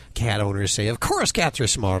this. Cat owners say, of course cats are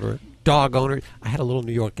smarter. Dog owners, I had a little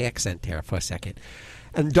New York accent there for a second.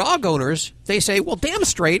 And dog owners, they say, well, damn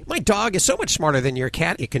straight, my dog is so much smarter than your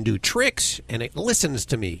cat. It can do tricks, and it listens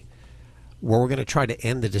to me. Well, we're going to try to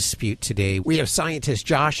end the dispute today. We have scientist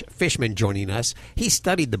Josh Fishman joining us. He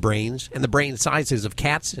studied the brains and the brain sizes of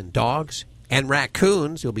cats and dogs and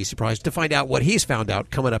raccoons. You'll be surprised to find out what he's found out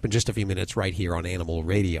coming up in just a few minutes right here on Animal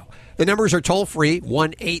Radio. The numbers are toll-free,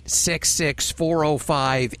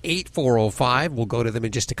 1-866-405-8405. We'll go to them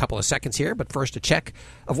in just a couple of seconds here, but first a check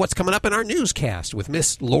of what's coming up in our newscast with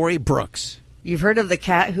Miss Lori Brooks. You've heard of the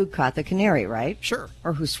cat who caught the canary, right? Sure.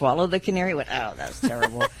 Or who swallowed the canary? Oh, that's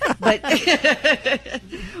terrible. But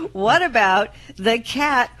what about the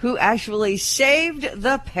cat who actually saved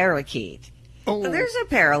the parakeet? Oh. So there's a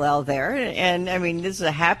parallel there, and I mean, this is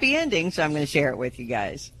a happy ending, so I'm going to share it with you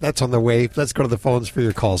guys. That's on the way. Let's go to the phones for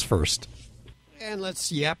your calls first. And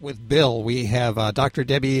let's yap with Bill. We have Dr.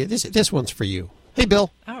 Debbie. This one's for you. Hey,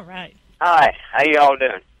 Bill. All right. Hi. How you all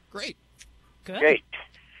doing? Great. Good. Great.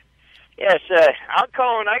 Yes, I'm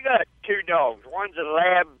calling. I got 2 dogs. One's a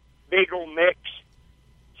Lab Beagle mix,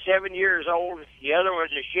 7 years old. The other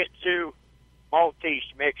one's a Shih Tzu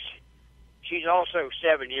Maltese mix. She's also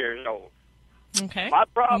 7 years old. Okay. My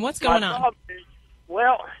problem. And what's going on? Problem is,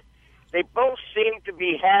 well, they both seem to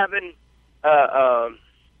be having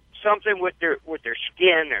something with their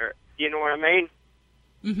skin, or you know what I mean.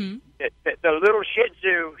 Mm-hmm. The little Shih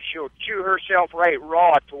Tzu, she'll chew herself right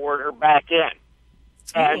raw toward her back end,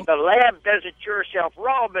 and the Lab doesn't chew herself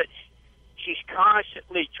raw, but she's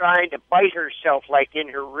constantly trying to bite herself, like in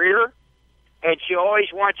her rear, and she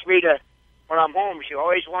always wants me to. When I'm home, she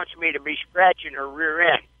always wants me to be scratching her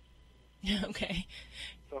rear end. Okay.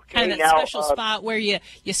 Okay, kind of that special spot where you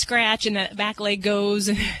scratch and that back leg goes.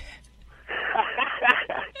 And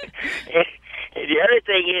the other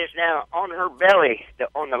thing is now on her belly,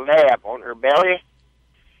 on the Lab, on her belly,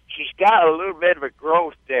 she's got a little bit of a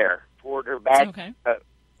growth there toward her back,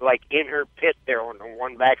 like in her pit there on the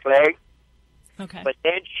one back leg. Okay. But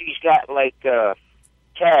then she's got like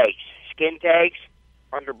tags, skin tags,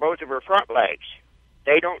 under both of her front legs.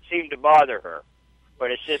 They don't seem to bother her. But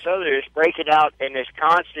it's this other is breaking out in this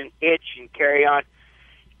constant itch and carry on.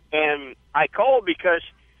 And I called because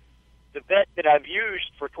the vet that I've used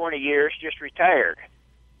for 20 years just retired.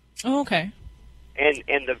 Oh, okay.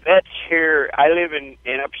 And the vets here, I live in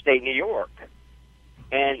upstate New York.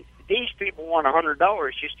 And these people want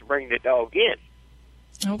 $100 just to bring the dog in.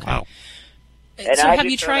 Okay. Wow. So have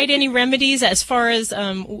you tried any remedies as far as,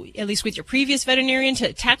 at least with your previous veterinarian,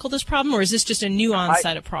 to tackle this problem, or is this just a new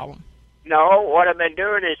onset of problem? No, what I've been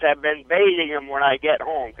doing is I've been bathing them when I get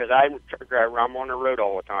home, because I'm on the road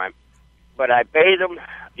all the time. But I bathe them,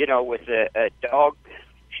 with a dog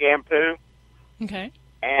shampoo. Okay.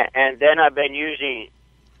 And then I've been using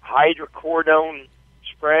hydrocodone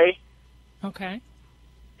spray. Okay.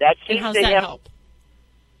 That and seems how's to that help.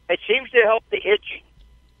 It seems to help the itching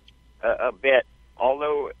a bit,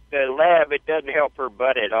 although the Lab, it doesn't help her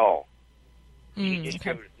butt at all. She just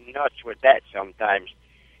goes nuts with that sometimes.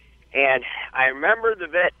 And I remember the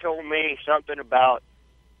vet told me something about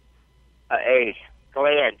a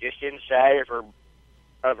gland just inside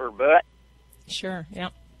of her butt. Sure,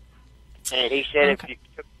 yeah. And he said if you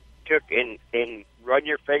took and run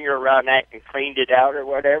your finger around that and cleaned it out or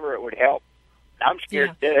whatever, it would help. I'm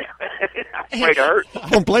scared to I'm afraid to hurt. I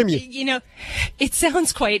don't blame you. It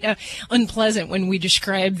sounds quite unpleasant when we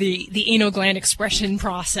describe the anal gland expression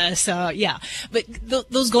process. But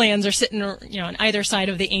those glands are sitting, on either side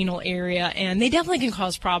of the anal area, and they definitely can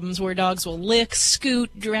cause problems where dogs will lick, scoot,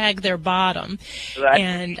 drag their bottom. Right.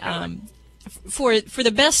 And for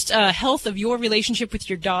the best health of your relationship with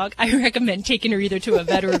your dog, I recommend taking her either to a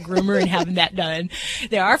vet or a groomer and having that done.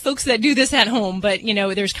 There are folks that do this at home, but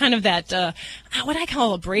there's kind of that what I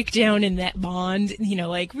call a breakdown in that bond.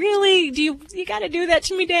 Like, really, do you got to do that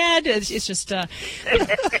to me, Dad? It's just.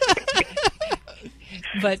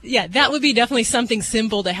 But yeah, that would be definitely something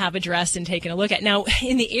simple to have addressed and taken a look at. Now,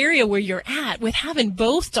 in the area where you're at, with having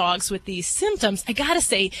both dogs with these symptoms, I gotta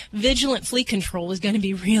say, vigilant flea control is going to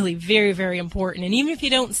be really very, very important. And even if you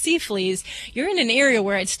don't see fleas, you're in an area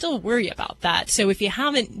where I'd still worry about that. So if you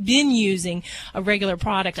haven't been using a regular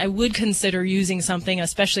product, I would consider using something,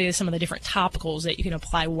 especially some of the different topicals that you can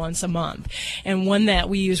apply once a month. And one that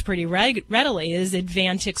we use pretty readily is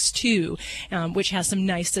Advantix 2, which has some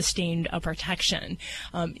nice sustained protection.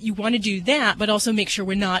 You want to do that, but also make sure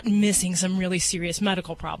we're not missing some really serious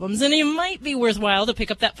medical problems. And it might be worthwhile to pick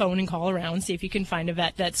up that phone and call around, see if you can find a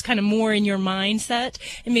vet that's kind of more in your mindset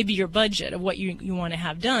and maybe your budget of what you want to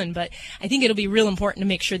have done. But I think it'll be real important to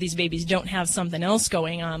make sure these babies don't have something else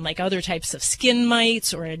going on, like other types of skin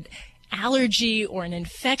mites or allergy or an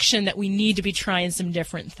infection that we need to be trying some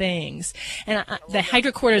different things. And the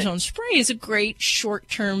hydrocortisone spray is a great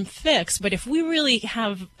short-term fix, but if we really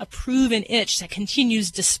have a proven itch that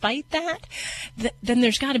continues despite that, then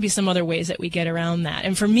there's got to be some other ways that we get around that.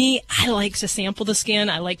 And for me, I like to sample the skin.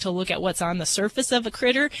 I like to look at what's on the surface of a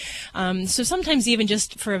critter. So sometimes even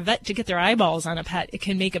just for a vet to get their eyeballs on a pet, it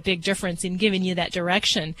can make a big difference in giving you that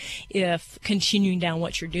direction if continuing down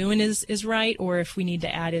what you're doing is right, or if we need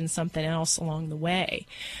to add in something else along the way.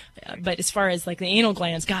 But as far as like the anal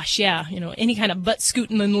glands, gosh, yeah, any kind of butt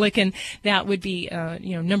scooting and licking, that would be,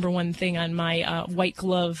 number one thing on my white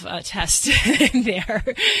glove test there.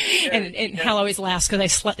 And Hal always laughs because I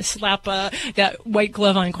slap that white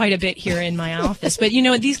glove on quite a bit here in my office. But,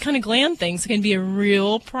 these kind of gland things can be a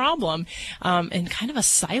real problem, and kind of a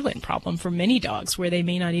silent problem for many dogs where they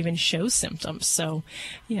may not even show symptoms. So,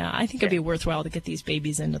 yeah, I think it'd be worthwhile to get these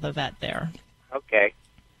babies into the vet there. Okay.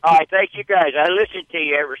 All right, thank you guys. I listen to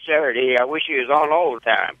you every Saturday. I wish you was on all the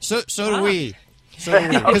time. So do we.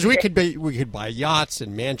 Because we could buy yachts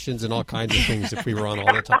and mansions and all kinds of things if we were on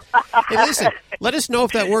all the time. Hey, listen, let us know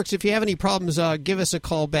if that works. If you have any problems, give us a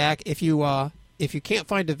call back. If you can't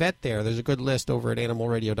find a vet there's a good list over at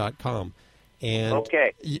animalradio.com. And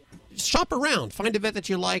shop around. Find a vet that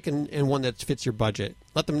you like and one that fits your budget.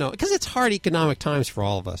 Let them know. Because it's hard economic times for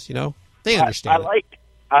all of us, They understand.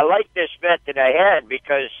 I like this vet that I had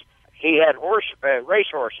because he had race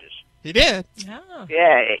horses. He did? Oh.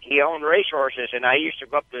 Yeah, he owned race horses, and I used to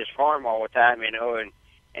go up to his farm all the time, and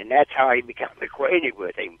that's how I became acquainted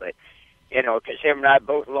with him. But, because him and I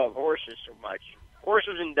both love horses so much.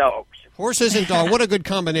 Horses and dogs. Horses and dogs. What a good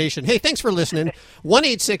combination. Hey, thanks for listening.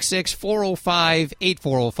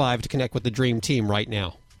 1-866-405-8405 to connect with the Dream Team right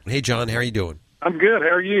now. Hey, John, how are you doing? I'm good. How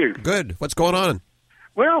are you? Good. What's going on?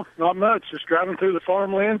 Well, not much. Just driving through the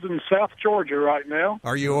farmlands in South Georgia right now.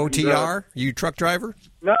 Are you OTR? You truck driver?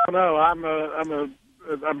 No. I'm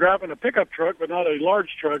driving a pickup truck, but not a large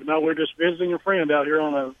truck. No, we're just visiting a friend out here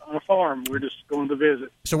on a farm. We're just going to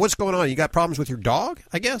visit. So what's going on? You got problems with your dog,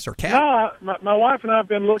 I guess, or cat? No, my wife and I have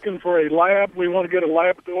been looking for a lab. We want to get a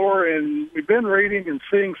Labrador, and we've been reading and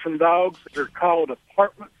seeing some dogs that are called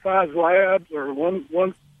apartment-sized labs, or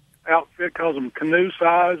one outfit calls them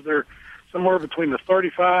canoe-sized. They're somewhere between the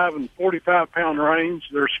 35 and 45-pound range.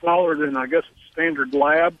 They're smaller than, I guess, a standard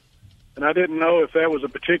lab. And I didn't know if that was a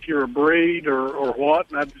particular breed or what.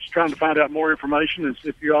 And I'm just trying to find out more information and see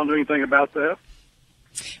if you all knew anything about that.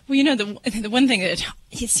 Well, the one thing that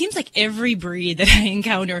it seems like every breed that I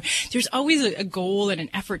encounter, there's always a goal and an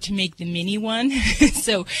effort to make the mini one.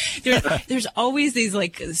 So there's always these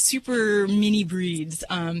like super mini breeds.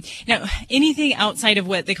 Now, anything outside of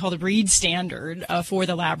what they call the breed standard for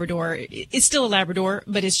the Labrador, it's still a Labrador,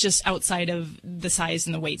 but it's just outside of the size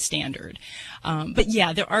and the weight standard. But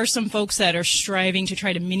yeah, there are some folks that are striving to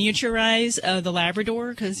try to miniaturize the Labrador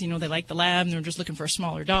because, they like the lab and they're just looking for a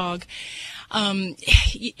smaller dog.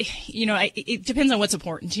 It depends on what's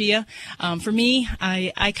important to you. For me,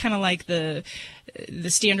 I kind of like the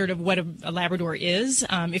standard of what a Labrador is.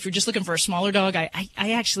 If you're just looking for a smaller dog, I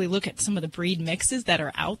actually look at some of the breed mixes that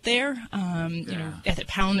are out there. At the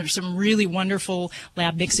pound, there's some really wonderful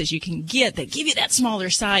lab mixes you can get that give you that smaller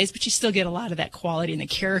size, but you still get a lot of that quality and the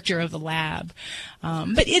character of the lab.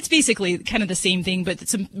 But it's basically kind of the same thing, but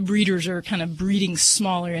some breeders are kind of breeding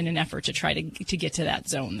smaller in an effort to try to get to that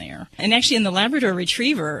zone there. And actually in the Labrador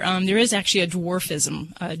Retriever, there is actually a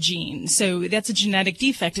dwarfism gene. So that's a genetic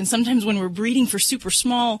defect. And sometimes when we're breeding for super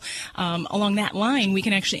small along that line, we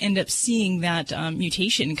can actually end up seeing that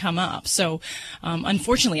mutation come up. So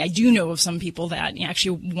unfortunately, I do know of some people that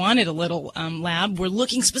actually wanted a little lab, were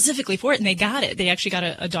looking specifically for it, and they got it. They actually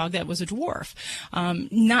got a dog that was a dwarf.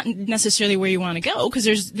 Not necessarily where you want to go,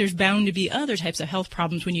 because there's bound to be other types of health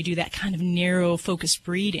problems when you do that kind of narrow focused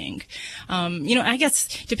breeding. I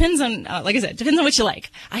guess depends on, like I said, depends on what you like.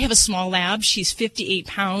 I have a small lab. She's 58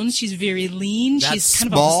 pounds. She's very lean. That's she's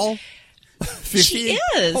kind small? Of 58? She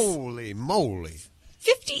is. Holy moly.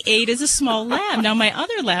 58 is a small lab. Now, my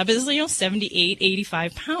other lab is, 78,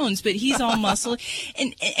 85 pounds, but he's all muscle.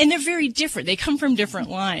 And they're very different. They come from different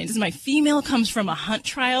lines. My female comes from a hunt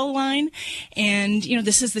trial line. And,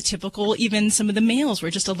 this is the typical, even some of the males were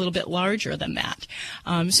just a little bit larger than that.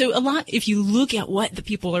 So a lot, if you look at what the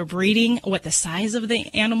people are breeding, what the size of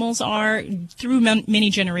the animals are through many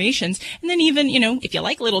generations, and then even, if you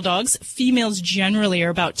like little dogs, females generally are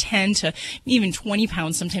about 10 to even 20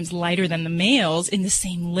 pounds, sometimes lighter than the males in the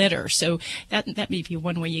same litter. So that may be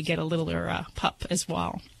one way you get a littler pup as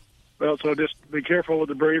well. Well, so just be careful with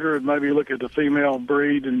the breeder and maybe look at the female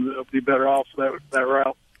breed and be better off that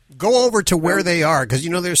route. Go over to where they are, because,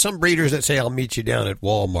 there's some breeders that say, I'll meet you down at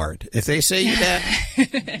Walmart. If they say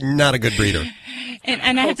that, not a good breeder.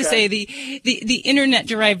 And I have to say, the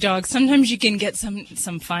internet-derived dogs, sometimes you can get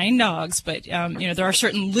some fine dogs, but, there are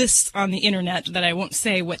certain lists on the internet that I won't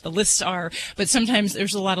say what the lists are, but sometimes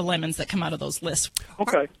there's a lot of lemons that come out of those lists.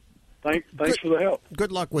 Okay. Thanks for the help.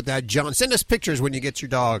 Good luck with that, John. Send us pictures when you get your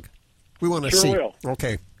dog. We want to see. Will.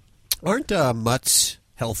 Okay. Aren't mutts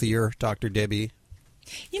healthier, Dr. Debbie?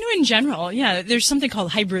 In general, there's something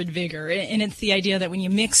called hybrid vigor, and it's the idea that when you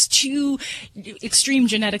mix two extreme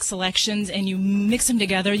genetic selections and you mix them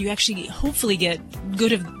together, you actually hopefully get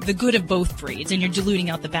the good of both breeds, and you're diluting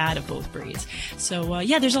out the bad of both breeds. So,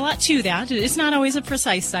 there's a lot to that. It's not always a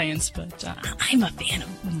precise science, but I'm a fan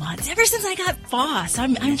of mutts. Ever since I got Foss,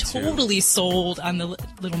 I'm totally sold on the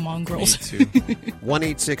little mongrels. Me too.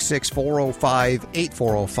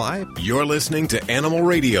 1-866-405-8405. You're listening to Animal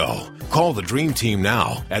Radio. Call the Dream Team now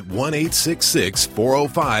at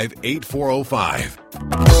 1-866-405-8405.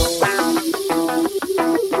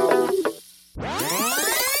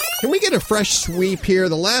 Can we get a fresh sweep here?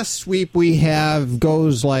 The last sweep we have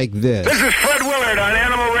goes like this. This is Fred Willard on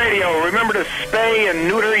Animal Radio. Remember to spay and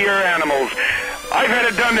neuter your animals. I've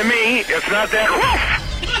had it done to me. It's not that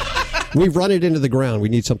rough. We've run it into the ground. We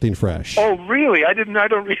need something fresh. Oh, really? I don't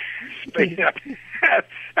spay that.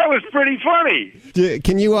 That was pretty funny.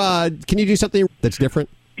 Can you do something that's different?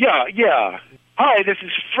 Yeah. Hi, this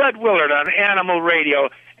is Fred Willard on Animal Radio,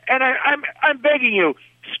 and I'm begging you,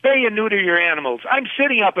 spay and neuter your animals. I'm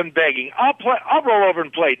sitting up and begging. I'll roll over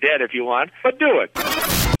and play dead if you want, but do it.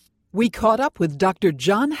 We caught up with Dr.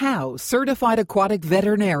 John Howe, certified aquatic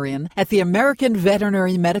veterinarian at the American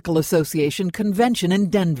Veterinary Medical Association convention in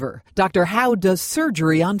Denver. Dr. Howe does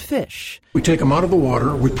surgery on fish. We take them out of the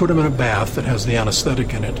water, we put them in a bath that has the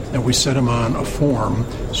anesthetic in it, and we set them on a form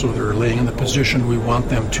so they're laying in the position we want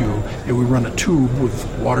them to, and we run a tube with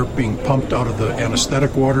water being pumped out of the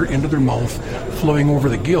anesthetic water into their mouth, flowing over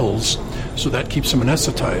the gills, so that keeps them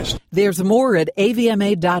anesthetized. There's more at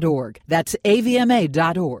avma.org. That's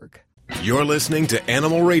avma.org. You're listening to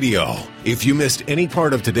Animal Radio. If you missed any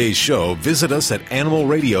part of today's show, visit us at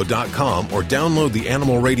animalradio.com or download the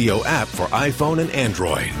Animal Radio app for iPhone and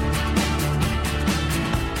Android.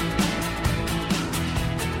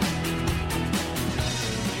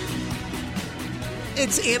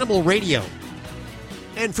 It's Animal Radio.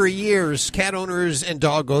 And for years, cat owners and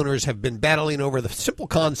dog owners have been battling over the simple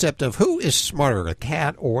concept of who is smarter, the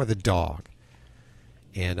cat or the dog.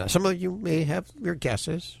 And some of you may have your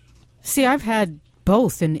guesses. See, I've had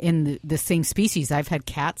both in the same species. I've had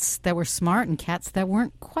cats that were smart and cats that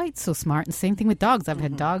weren't quite so smart. And same thing with dogs. I've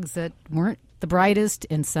had dogs that weren't the brightest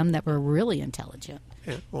and some that were really intelligent.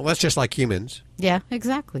 Yeah, well, that's just like humans. Yeah,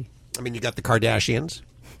 exactly. I mean, you got the Kardashians.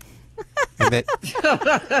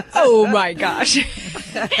 Oh, my gosh.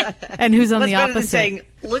 And who's on the better than opposite? saying,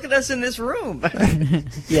 look at us in this room.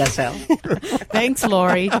 Yes, Hal. Thanks,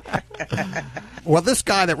 Lori. Well, this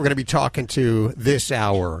guy that we're going to be talking to this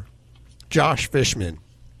hour, Josh Fishman,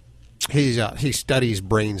 he studies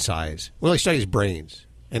brain size. Well, he studies brains.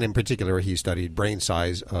 And in particular, he studied brain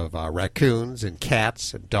size of raccoons and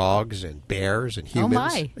cats and dogs and bears and humans. Oh,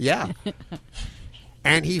 my. Yeah.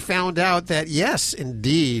 And he found out that, yes,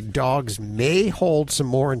 indeed, dogs may hold some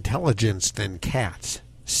more intelligence than cats,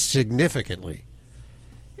 significantly.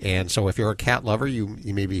 And so if you're a cat lover, you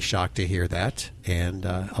may be shocked to hear that. And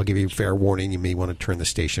I'll give you fair warning, you may want to turn the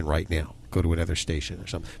station right now. Go to another station or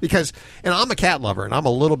something. Because, and I'm a cat lover, and I'm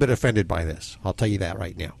a little bit offended by this. I'll tell you that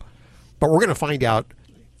right now. But we're going to find out.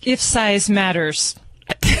 If size matters.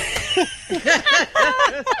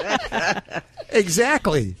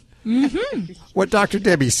 Exactly. Mm-hmm. What Dr.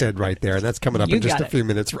 Debbie said right there. And that's coming up You in just got a it. few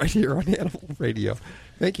minutes right here on Animal Radio.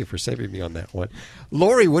 Thank you for saving me on that one.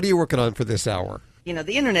 Lori, what are you working on for this hour? You know,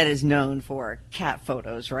 the internet is known for cat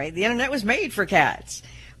photos, right? The internet was made for cats.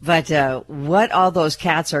 But what all those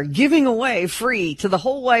cats are giving away free to the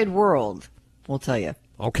whole wide world, we'll tell you.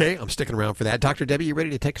 Okay, I'm sticking around for that. Dr. Debbie, you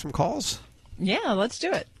ready to take some calls? Yeah, let's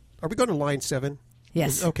do it. Are we going to line 7?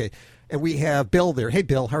 Yes. Okay. And we have Bill there. Hey,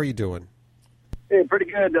 Bill, how are you doing? Hey, pretty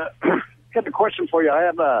good. Got a question for you. I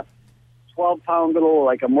have a 12-pound little,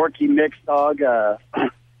 like a Morkie mix dog,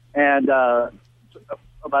 and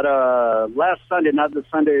about last Sunday, not this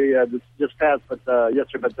Sunday just passed, but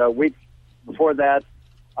yesterday, but the week before that,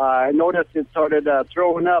 I noticed it started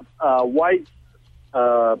throwing up white,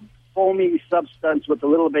 foamy substance with a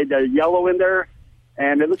little bit of yellow in there,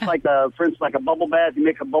 and it looks like, for instance, like a bubble bath. You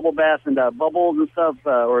make a bubble bath and bubbles and stuff,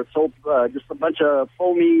 or soap, just a bunch of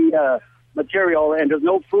foamy material, and there's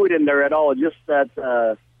no food in there at all, just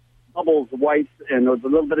that bubbles, white, and there was a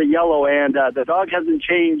little bit of yellow. And the dog hasn't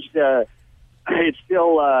changed. It's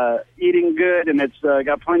still eating good, and it's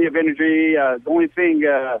got plenty of energy. The only thing,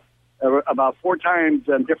 about 4 times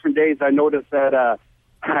on different days, I noticed that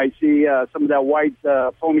I see some of that white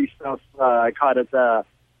foamy stuff. I caught it.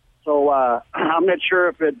 So I'm not sure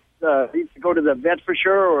if it needs to go to the vet for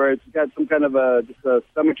sure, or it's got some kind of just a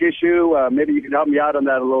stomach issue. Maybe you can help me out on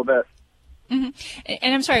that a little bit. Mm-hmm.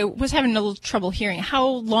 And I'm sorry, I was having a little trouble hearing. How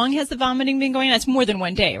long has the vomiting been going on? It's more than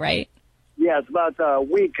one day, right? Yeah, it's about a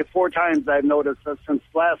week. 4 times I've noticed since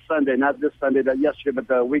last Sunday, not this Sunday, but yesterday, but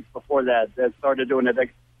the week before that. I started doing it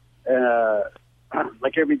like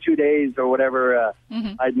every 2 days or whatever.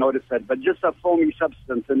 I'd noticed that. But just a foamy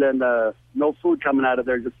substance, and then no food coming out of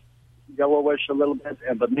there, just yellowish a little bit,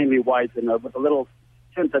 but mainly white, and with a little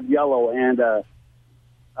tint of yellow. And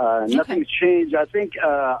nothing's changed. I think,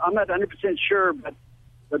 I'm not 100% sure, but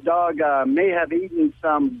the dog may have eaten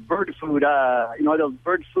some bird food. Those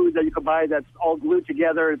bird food that you can buy that's all glued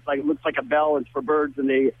together. It's it looks like a bell. It's for birds, and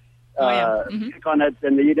they pick on it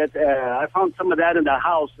and they eat it. I found some of that in the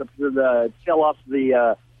house, the tail off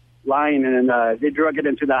the line, and they drug it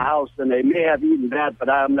into the house, and they may have eaten that, but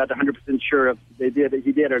I'm not 100% sure if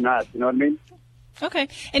he did or not. You know what I mean? Okay.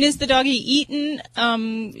 And is the doggy eaten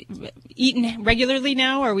regularly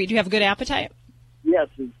now, or do you have a good appetite? Yes.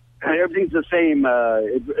 Everything's the same.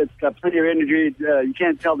 It's got plenty of energy. You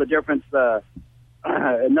can't tell the difference.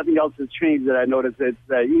 Nothing else has changed that I noticed. It's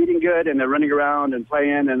eating good, and they're running around and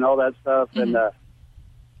playing and all that stuff. And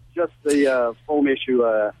just the foam issue.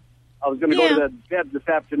 I was going to go to the vet this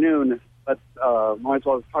afternoon, but might as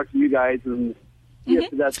well talk to you guys and see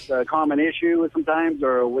if that's a common issue sometimes,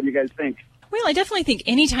 or what do you guys think? Well, I definitely think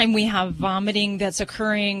anytime we have vomiting that's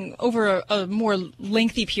occurring over a more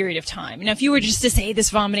lengthy period of time. Now, if you were just to say this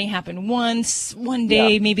vomiting happened once, one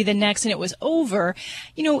day, maybe the next, and it was over,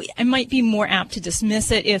 I might be more apt to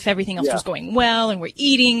dismiss it if everything else was going well and we're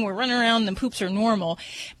eating, we're running around, and the poops are normal.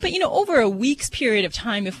 But, over a week's period of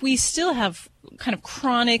time, if we still have kind of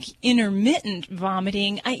chronic intermittent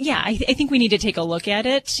vomiting, I think we need to take a look at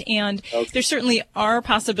it. And there certainly are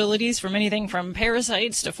possibilities from anything from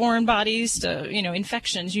parasites to foreign bodies to,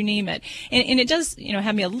 infections, you name it. And it does,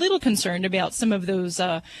 have me a little concerned about some of those,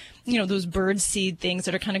 those bird seed things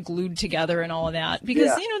that are kind of glued together and all of that,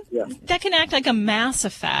 because, that can act like a mass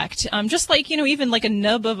effect. Just like, even like a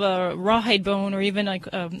nub of a rawhide bone, or even like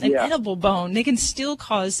an edible bone, they can still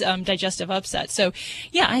cause digestive upset. So,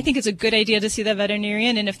 I think it's a good idea to see the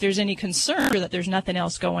veterinarian, and if there's any concern that there's nothing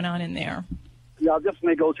else going on in there. Yeah, I'll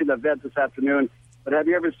definitely go to the vet this afternoon. But have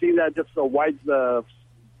you ever seen that, just the white,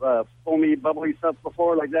 foamy, bubbly stuff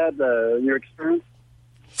before like that, in your experience?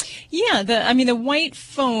 Yeah, the white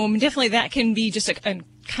foam, definitely that can be just a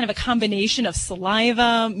kind of a combination of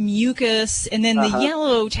saliva, mucus, and then the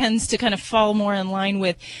yellow tends to kind of fall more in line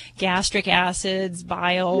with gastric acids,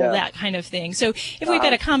 bile, that kind of thing. So if we've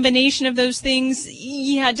got a combination of those things,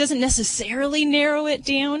 it doesn't necessarily narrow it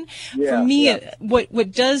down. For me,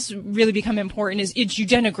 what does really become important is you've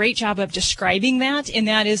done a great job of describing that, and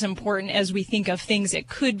that is important as we think of things that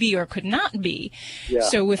could be or could not be.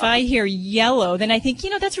 So if I hear yellow, then I think,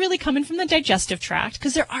 that's really coming from the digestive tract,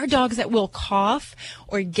 because there are dogs that will cough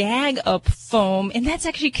or gag up foam, and that's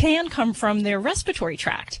actually can come from their respiratory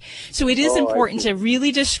tract. So it is important to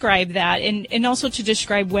really describe that, and also to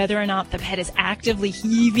describe whether or not the pet is actively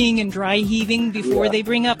heaving and dry heaving before they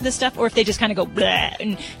bring up the stuff, or if they just kind of go bleh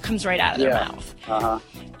and comes right out of their mouth.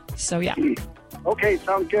 So, Okay,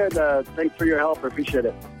 sounds good. Thanks for your help. I appreciate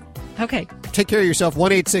it. Okay. Take care of yourself.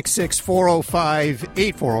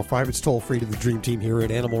 1-866-405-8405. It's toll free to the Dream Team here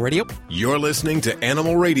at Animal Radio. You're listening to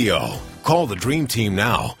Animal Radio. Call the Dream Team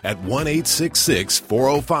now at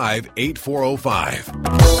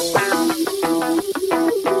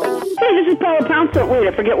 1-866-405-8405. Hey, this is Paula Poundstone. Wait,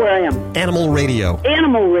 I forget where I am. Animal Radio.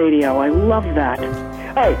 Animal Radio. I love that.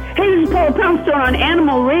 Hey, this is Paula Poundstone on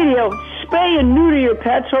Animal Radio. Spay and neuter your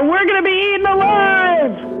pets, or we're going to be eaten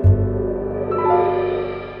alive!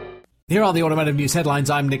 Here are the automotive news headlines.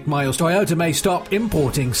 I'm Nick Miles. Toyota may stop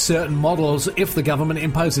importing certain models if the government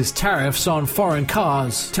imposes tariffs on foreign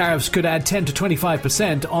cars. Tariffs could add 10 to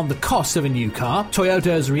 25% on the cost of a new car.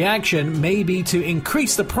 Toyota's reaction may be to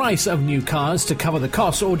increase the price of new cars to cover the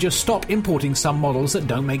costs, or just stop importing some models that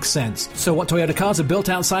don't make sense. So what Toyota cars are built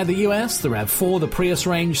outside the US? The RAV4, the Prius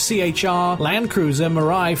range, CHR, Land Cruiser,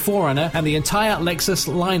 Mirai, 4Runner, and the entire Lexus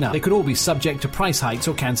lineup. They could all be subject to price hikes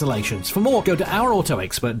or cancellations. For more, go to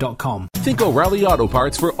ourautoexpert.com. O'ReillyAutoParts.com. Think O'Reilly Auto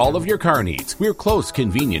Parts for all of your car needs. We're close,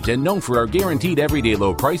 convenient, and known for our guaranteed everyday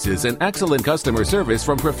low prices and excellent customer service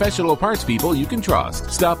from professional parts people you can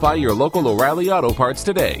trust. Stop by your local O'Reilly Auto Parts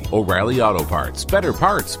today. O'Reilly Auto Parts. Better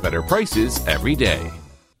parts, better prices every day.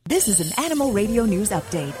 This is an Animal Radio News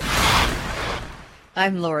Update.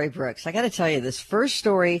 I'm Lori Brooks. I got to tell you, this first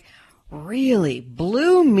story really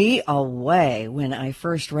blew me away when I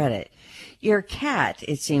first read it. Your cat,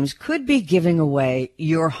 it seems, could be giving away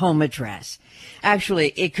your home address. Actually,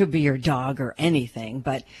 it could be your dog or anything,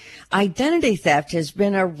 but identity theft has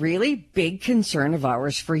been a really big concern of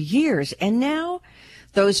ours for years. And now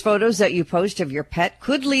those photos that you post of your pet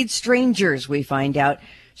could lead strangers, we find out,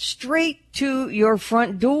 straight to your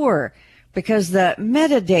front door. Because the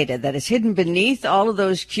metadata that is hidden beneath all of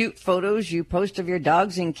those cute photos you post of your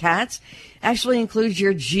dogs and cats actually includes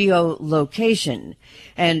your geolocation.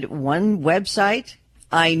 And one website,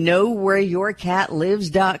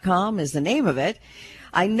 IKnowWhereYourCatLives.com is the name of it.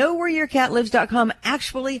 IKnowWhereYourCatLives.com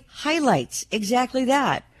actually highlights exactly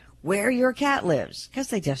that, where your cat lives, because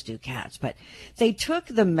they just do cats. But they took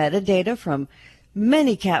the metadata from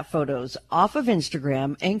many cat photos off of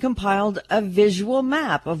Instagram and compiled a visual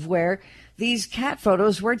map of where these cat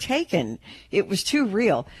photos were taken. It was too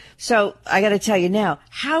real. So I got to tell you now,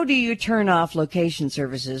 how do you turn off location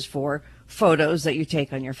services for photos that you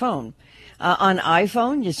take on your phone? On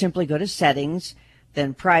iPhone, you simply go to Settings,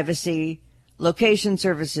 then Privacy, Location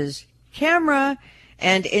Services, Camera,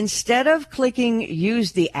 and instead of clicking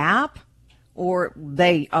Use the App, or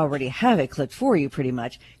they already have it clicked for you pretty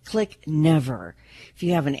much, click Never. If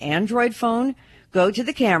you have an Android phone, go to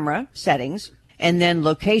the camera settings and then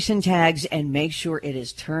location tags and make sure it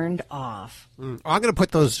is turned off. I'm going to put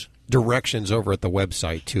those directions over at the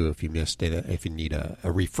website, too, if you missed it, if you need a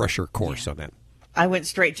refresher course on that. I went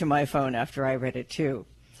straight to my phone after I read it, too.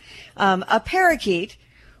 A parakeet,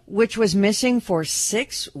 which was missing for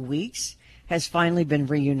 6 weeks, has finally been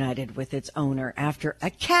reunited with its owner after a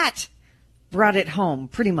cat brought it home,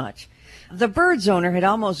 pretty much. The bird's owner had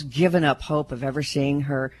almost given up hope of ever seeing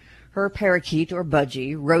her parakeet or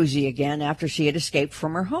budgie, Rosie, again after she had escaped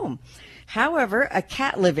from her home. However, a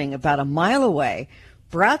cat living about a mile away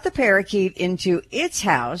brought the parakeet into its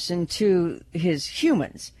house and to his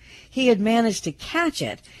humans. He had managed to catch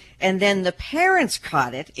it, and then the parents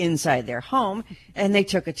caught it inside their home, and they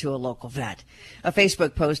took it to a local vet. A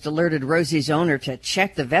Facebook post alerted Rosie's owner to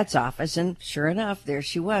check the vet's office, and sure enough, there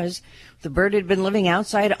she was. The bird had been living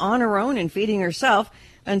outside on her own and feeding herself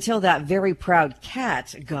until that very proud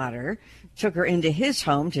cat got her, took her into his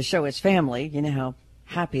home to show his family. You know how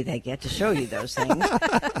happy they get to show you those things.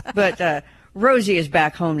 But Rosie is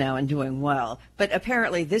back home now and doing well. But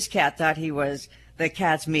apparently this cat thought he was the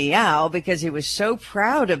cat's meow because he was so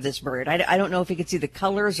proud of this bird. I don't know if he could see the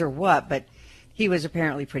colors or what, but he was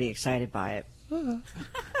apparently pretty excited by it.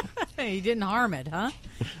 He didn't harm it, huh?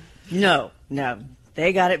 No.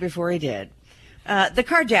 They got it before he did. The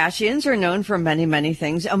Kardashians are known for many, many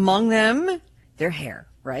things. Among them, their hair,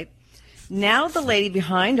 right? Now the lady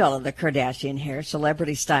behind all of the Kardashian hair,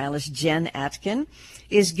 celebrity stylist Jen Atkin,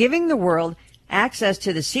 is giving the world access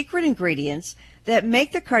to the secret ingredients that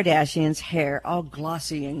make the Kardashians' hair all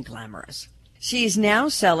glossy and glamorous. She's now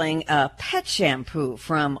selling a pet shampoo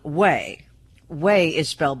from Ouai. Ouai is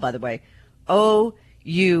spelled, by the way,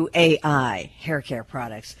 OUAI, hair care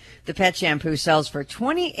products. The pet shampoo sells for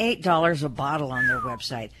 $28 a bottle on their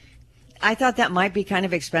website. I thought that might be kind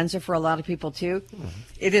of expensive for a lot of people, too. Mm-hmm.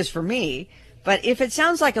 It is for me. But if it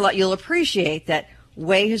sounds like a lot, you'll appreciate that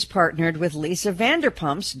Ouai has partnered with Lisa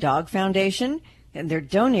Vanderpump's Dog Foundation, and they're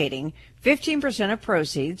donating 15% of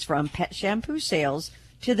proceeds from pet shampoo sales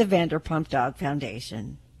to the Vanderpump Dog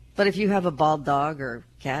Foundation. But if you have a bald dog or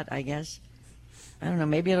cat, I guess, I don't know,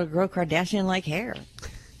 maybe it'll grow Kardashian-like hair.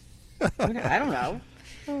 I don't know.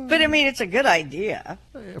 But, I mean, it's a good idea.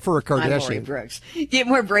 For a Kardashian. I'm Lori Brooks. Get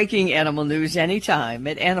more breaking animal news anytime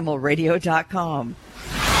at animalradio.com.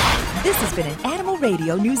 This has been an Animal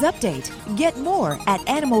Radio News Update. Get more at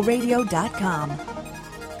animalradio.com.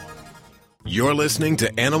 You're listening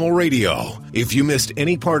to Animal Radio. If you missed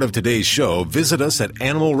any part of today's show, visit us at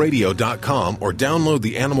animalradio.com or download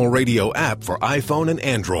the Animal Radio app for iPhone and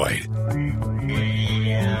Android.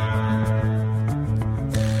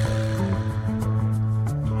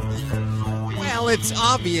 Well, it's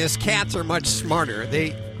obvious cats are much smarter.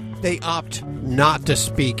 They opt not to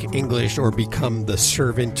speak English or become the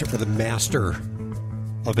servant or the master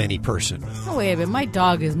of any person. Oh, wait a minute. My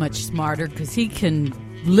dog is much smarter because he can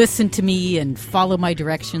listen to me and follow my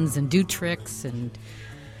directions and do tricks, and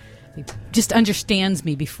he just understands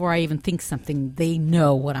me before I even think something. They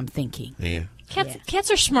know what I'm thinking. Yeah. Cats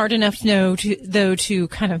are smart enough to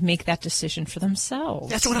kind of make that decision for themselves.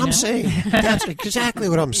 That's what I'm saying. That's exactly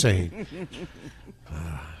what I'm saying.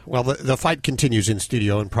 Well, the fight continues in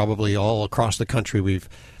studio and probably all across the country. We've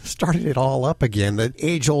started it all up again. The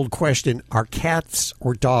age-old question, are cats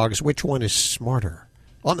or dogs, which one is smarter?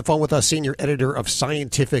 On the phone with us, senior editor of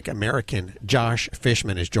Scientific American, Josh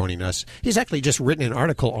Fishman, is joining us. He's actually just written an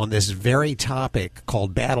article on this very topic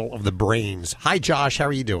called Battle of the Brains. Hi, Josh. How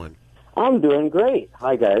are you doing? I'm doing great.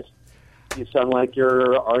 Hi, guys. You sound like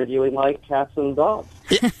you're arguing like cats and dogs.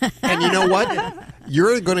 Yeah. And you know what?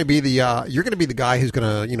 You're going to be the guy who's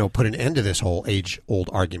going to put an end to this whole age-old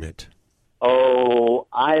argument. Oh,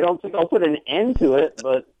 I don't think I'll put an end to it,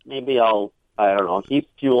 but maybe I don't know, heap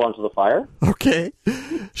fuel onto the fire. Okay,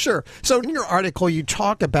 sure. So in your article, you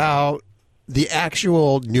talk about the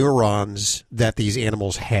actual neurons that these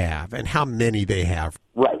animals have and how many they have.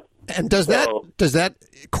 Right. And does that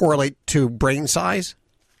correlate to brain size?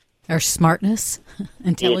 Or smartness?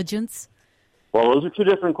 Intelligence? Well, those are two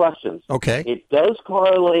different questions. Okay. It does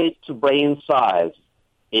correlate to brain size.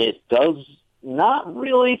 It does not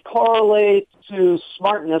really correlate to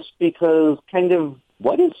smartness because kind of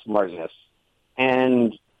what is smartness?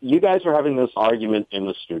 And you guys are having this argument in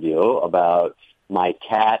the studio about my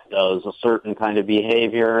cat does a certain kind of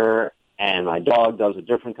behavior and my dog does a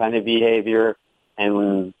different kind of behavior,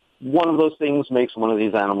 and one of those things makes one of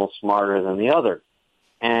these animals smarter than the other.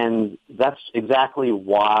 And that's exactly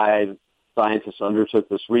why scientists undertook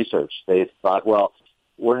this research. They thought, well,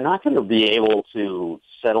 we're not going to be able to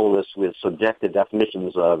settle this with subjective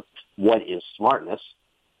definitions of what is smartness,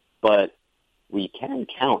 but we can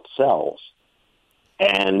count cells.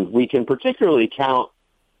 And we can particularly count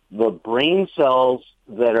the brain cells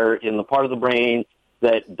that are in the part of the brain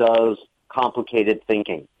that does complicated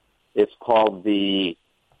thinking. It's called the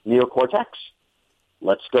neocortex.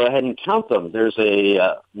 Let's go ahead and count them. There's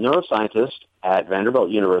a neuroscientist at Vanderbilt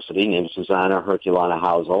University named Susanna Herculana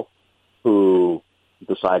Housel who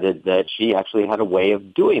decided that she actually had a way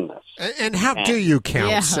of doing this. And how do you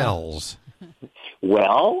count cells?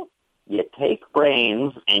 Well, you take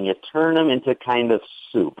brains and you turn them into kind of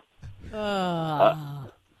soup. Sorry,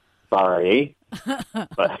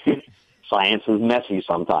 but science is messy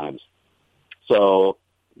sometimes. So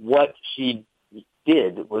what she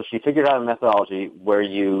did was she figured out a methodology where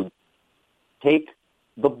you take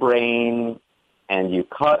the brain and you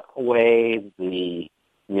cut away the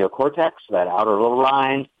neocortex, that outer little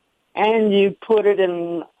rind, and you put it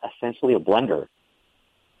in essentially a blender,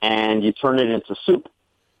 and you turn it into soup.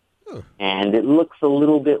 And it looks a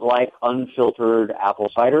little bit like unfiltered apple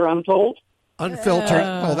cider, I'm told. Unfiltered?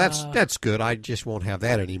 Oh, that's good. I just won't have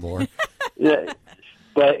that anymore. Yeah.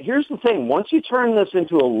 But here's the thing. Once you turn this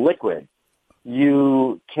into a liquid,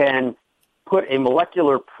 you can put a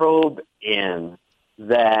molecular probe in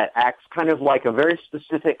that acts kind of like a very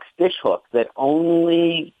specific fish hook that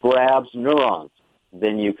only grabs neurons.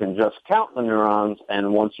 Then you can just count the neurons,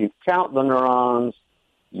 and once you count the neurons,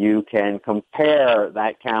 you can compare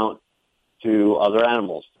that count to other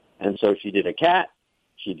animals. And so she did a cat,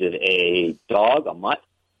 she did a dog, a mutt,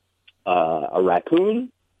 a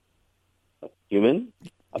raccoon, a human,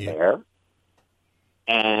 a bear.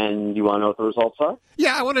 And you want to know what the results are?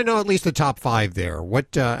 Yeah, I want to know at least the top 5 there.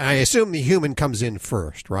 What I assume the human comes in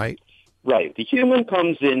first, right? Right. The human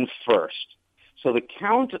comes in first. So the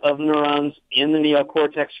count of neurons in the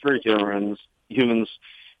neocortex for humans,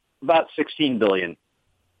 about 16 billion.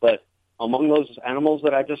 But among those animals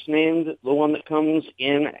that I just named, the one that comes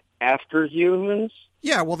in after humans?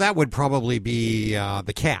 Yeah, well, that would probably be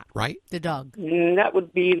the cat, right? The dog. That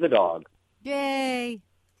would be the dog. Yay.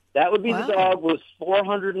 That would be the dog with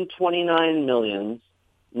 429 million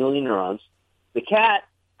neurons. The cat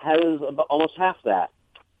has almost half that,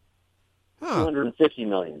 250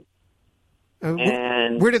 million.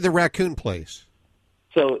 And where did the raccoon place?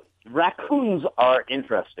 So raccoons are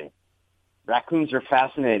interesting. Raccoons are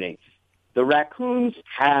fascinating. The raccoons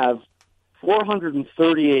have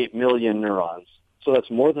 438 million neurons, so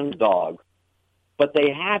that's more than a dog. But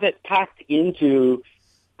they have it packed into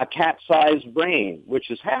a cat-sized brain, which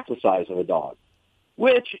is half the size of a dog.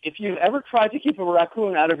 Which, if you've ever tried to keep a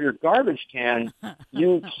raccoon out of your garbage can,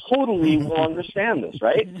 you totally will understand this,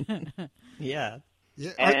 right? Yeah.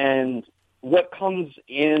 And what comes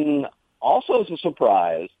in also as a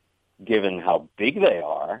surprise, given how big they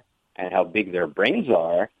are and how big their brains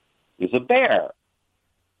are, is a bear.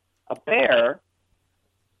 A bear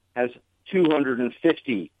has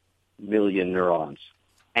 250 million neurons.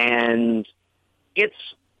 And its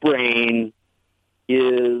brain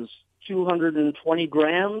is 220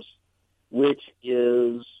 grams, which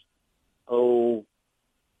is, I don't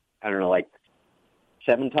know, like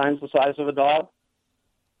 7 times the size of a dog.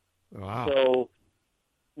 Wow. So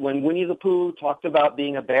when Winnie the Pooh talked about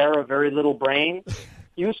being a bear of very little brain,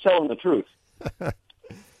 he was telling the truth.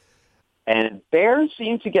 And bears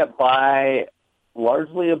seem to get by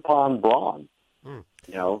largely upon brawn.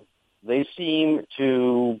 You know, they seem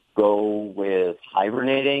to go with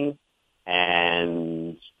hibernating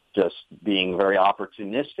and just being very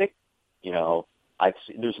opportunistic. You know,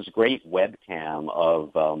 there's this great webcam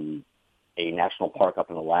of a national park up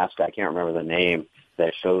in Alaska. I can't remember the name,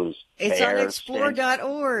 that shows It's bears on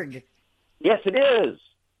explore.org. Yes, it is.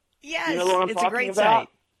 Yes, you know what I'm it's talking a great about? site.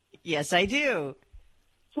 Yes, I do.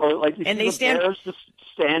 So, like, you And see they the stand- bears just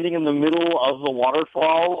standing in the middle of the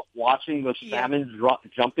waterfall, watching the salmon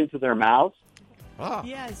jump into their mouths.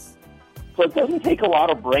 Yes. So it doesn't take a lot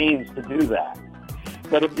of brains to do that.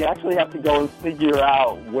 But if you actually have to go and figure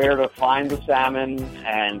out where to find the salmon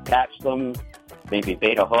and catch them, maybe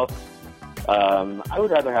bait a hook, I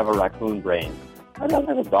would rather have a raccoon brain. I'd rather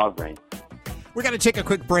have a dog brain. We're going to take a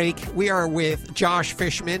quick break. We are with Josh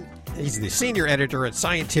Fishman. He's the senior editor at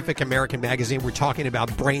Scientific American Magazine. We're talking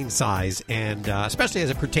about brain size, and especially as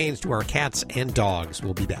it pertains to our cats and dogs.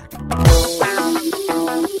 We'll be back.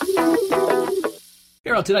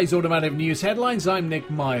 Here are today's automotive news headlines. I'm Nick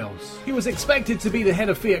Miles. He was expected to be the head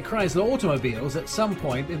of Fiat Chrysler Automobiles at some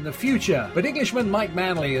point in the future, but Englishman Mike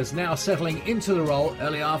Manley is now settling into the role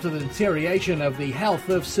early after the deterioration of the health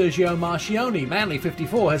of Sergio Marchionne. Manley,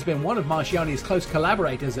 54, has been one of Marchionne's close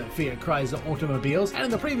collaborators at Fiat Chrysler Automobiles, and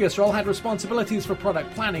in the previous role had responsibilities for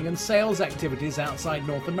product planning and sales activities outside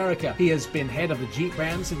North America. He has been head of the Jeep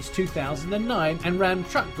brand since 2009 and Ram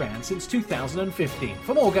truck brand since 2015.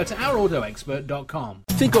 For more, go to ourautoexpert.com.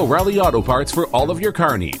 Think O'Reilly Auto Parts for all of your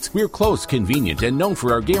car needs. We're close, convenient, and known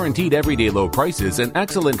for our guaranteed everyday low prices and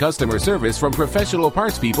excellent customer service from professional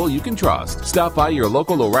parts people you can trust. Stop by your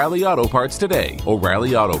local O'Reilly Auto Parts today.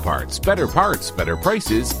 O'Reilly Auto Parts. Better parts, better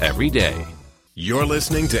prices every day. You're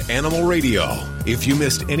listening to Animal Radio. If you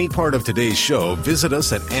missed any part of today's show, visit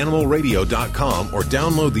us at animalradio.com or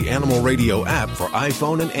download the Animal Radio app for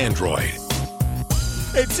iPhone and Android.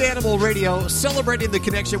 It's Animal Radio, celebrating the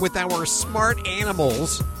connection with our smart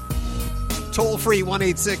animals. Toll free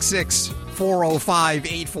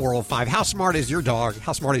 1-866-405-8405. How smart is your dog?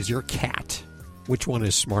 How smart is your cat? Which one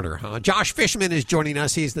is smarter, huh? Josh Fishman is joining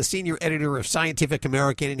us. He's the senior editor of Scientific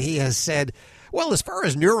American, and he has said, well, as far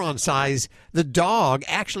as neuron size, the dog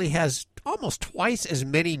actually has almost twice as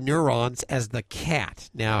many neurons as the cat.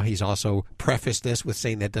 Now, he's also prefaced this with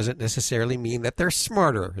saying that doesn't necessarily mean that they're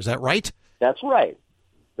smarter. Is that right? That's right.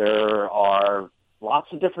 There are lots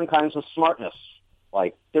of different kinds of smartness.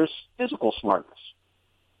 Like, there's physical smartness.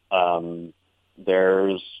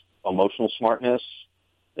 There's emotional smartness.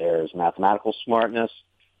 There's mathematical smartness.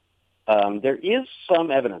 There is some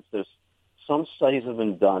evidence. There's some studies have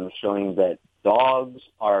been done showing that dogs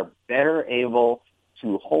are better able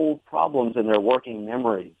to hold problems in their working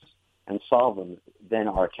memories and solve them than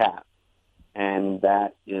our cats. And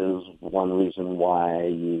that is one reason why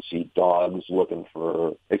you see dogs looking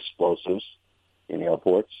for explosives in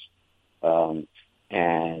airports, and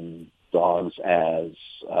dogs as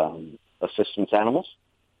assistance animals.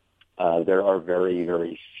 There are very,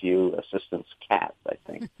 very few assistance cats, I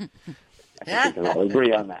think. I think we can all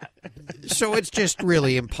agree on that. So it's just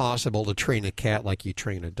really impossible to train a cat like you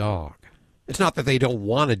train a dog. It's not that they don't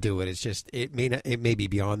want to do it. It's just it may be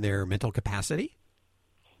beyond their mental capacity.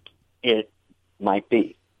 It might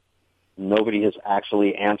be. Nobody has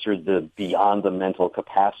actually answered the beyond the mental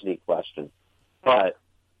capacity question. But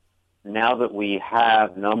now that we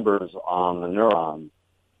have numbers on the neuron,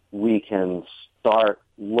 we can start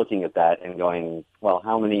looking at that and going, well,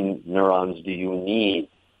 how many neurons do you need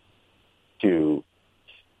to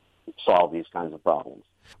solve these kinds of problems?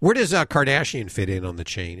 Where does Kardashian fit in on the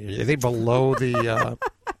chain? Are they below the...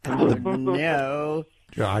 No.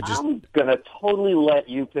 I'm going to totally let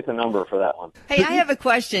you pick a number for that one. Hey, I have a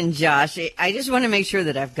question, Josh. I just want to make sure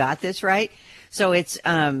that I've got this right. So it's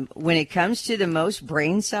when it comes to the most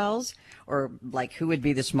brain cells, or like who would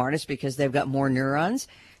be the smartest because they've got more neurons,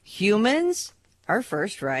 humans are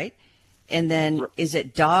first, right? And then is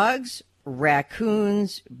it dogs,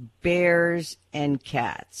 raccoons, bears, and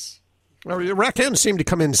cats? Well, raccoons seem to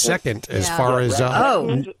come in second as far as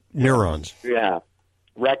neurons. Yeah.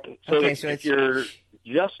 If you're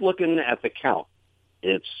just looking at the count,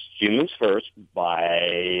 it's humans first by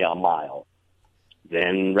a mile.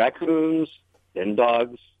 Then raccoons, then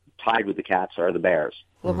dogs. Tied with the cats are the bears.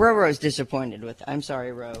 Well, Ro's disappointed with it. I'm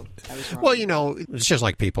sorry, Ro. I was wrong. Well, it's just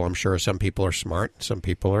like people. I'm sure some people are smart. Some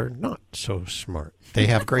people are not so smart. They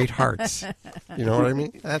have great hearts. You know what I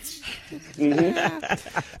mean? That's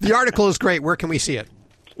The article is great. Where can we see it?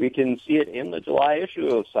 We can see it in the July issue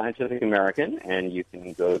of Scientific American, and you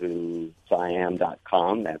can go to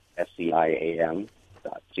Siam.com, that's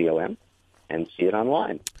SCIAM.com, and see it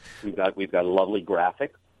online. We've got a lovely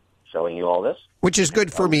graphic showing you all this. Which is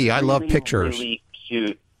good for me. I love pictures. Really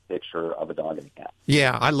cute picture of a dog and a cat.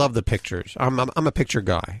 Yeah, I love the pictures. I'm a picture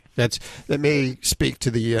guy. That may speak to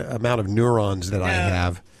the amount of neurons that I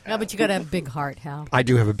have. No, but you got to have a big heart, Hal. I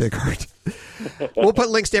do have a big heart. We'll put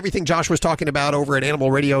links to everything Josh was talking about over at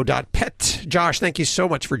animalradio.pet. Josh, thank you so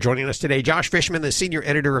much for joining us today. Josh Fishman, the senior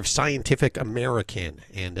editor of Scientific American,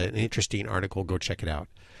 and an interesting article. Go check it out.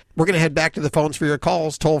 We're going to head back to the phones for your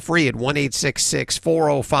calls, toll free at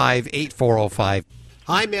 1-866-405-8405.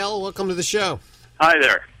 Hi, Mel. Welcome to the show. Hi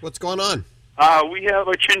there. What's going on? We have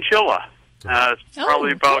a chinchilla. It's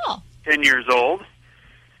probably about 10 years old.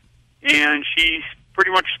 And she's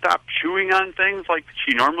pretty much stopped chewing on things like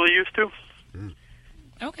she normally used to.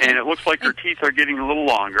 Okay. And it looks like her teeth are getting a little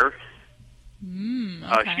longer.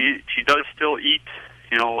 Okay. She does still eat,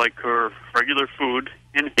 like her regular food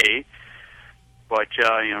and hay. But,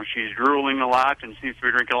 she's drooling a lot and seems to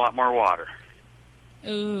be drinking a lot more water.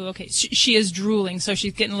 Oh, okay. She is drooling, so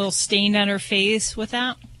she's getting a little stained on her face with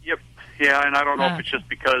that? Yep. Yeah, and I don't know if it's just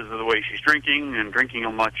because of the way she's drinking and drinking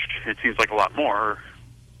a much. It seems like a lot more.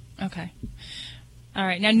 Okay. All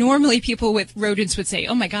right. Now, normally people with rodents would say,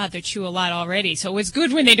 oh, my God, they chew a lot already, so it's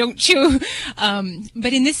good when they don't chew.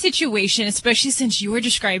 But in this situation, especially since you were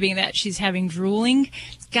describing that she's having drooling,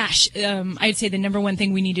 gosh, I'd say the number one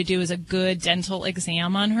thing we need to do is a good dental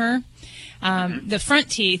exam on her. The front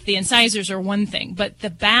teeth, the incisors are one thing, but the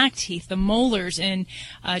back teeth, the molars in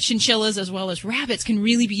chinchillas as well as rabbits can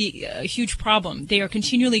really be a huge problem. They are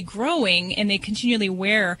continually growing and they continually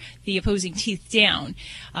wear the opposing teeth down.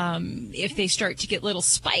 If they start to get little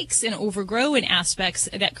spikes and overgrow in aspects,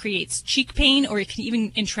 that creates cheek pain, or it can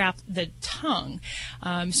even entrap the tongue.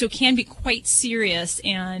 So it can be quite serious.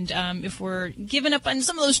 And if we're giving up on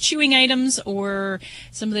some of those chewing items or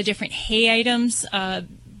some of the different hay items,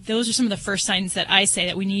 those are some of the first signs that I say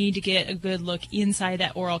that we need to get a good look inside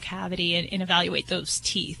that oral cavity and evaluate those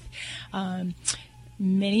teeth.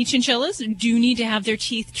 Many chinchillas do need to have their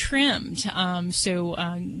teeth trimmed, so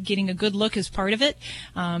getting a good look is part of it,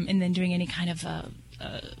 and then doing any kind of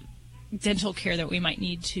dental care that we might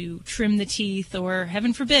need to trim the teeth, or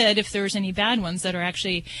heaven forbid, if there's any bad ones that are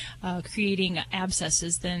actually creating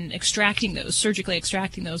abscesses, then surgically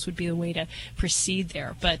extracting those would be the way to proceed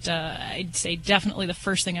there. But I'd say definitely the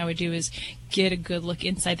first thing I would do is get a good look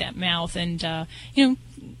inside that mouth and,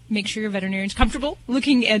 make sure your veterinarian's comfortable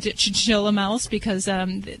looking at chinchilla mouths, because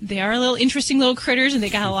they are little interesting little critters, and they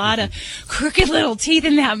got a lot of crooked little teeth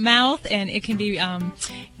in that mouth, and it can be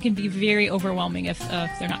very overwhelming if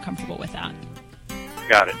they're not comfortable with that.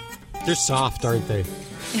 Got it. They're soft, aren't they?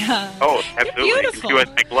 Yeah. Oh, absolutely. They're beautiful. You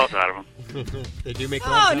can make love out of them. They do make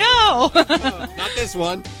love. Oh, no! Not this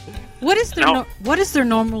one. What is their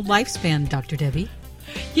normal lifespan, Dr. Debbie?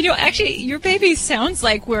 Actually, your baby sounds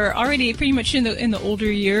like we're already pretty much in the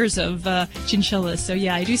older years of chinchillas. So,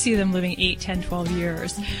 yeah, I do see them living 8, 10, 12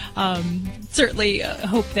 years. Certainly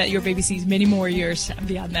hope that your baby sees many more years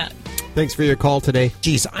beyond that. Thanks for your call today.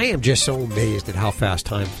 Geez, I am just so amazed at how fast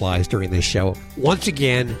time flies during this show. Once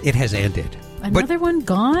again, it has ended. Another one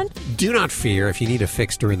gone? Do not fear. If you need a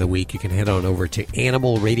fix during the week, you can head on over to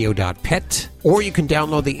animalradio.pet, or you can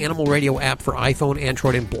download the Animal Radio app for iPhone,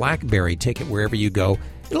 Android, and BlackBerry. Take it wherever you go.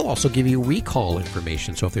 It'll also give you recall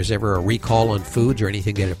information. So if there's ever a recall on foods or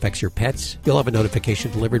anything that affects your pets, you'll have a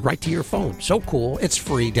notification delivered right to your phone. So cool. It's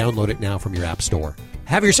free. Download it now from your app store.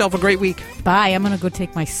 Have yourself a great week. Bye. I'm going to go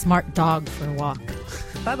take my smart dog for a walk.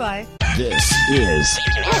 Bye-bye. This is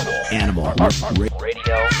Animal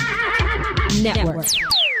Radio Network.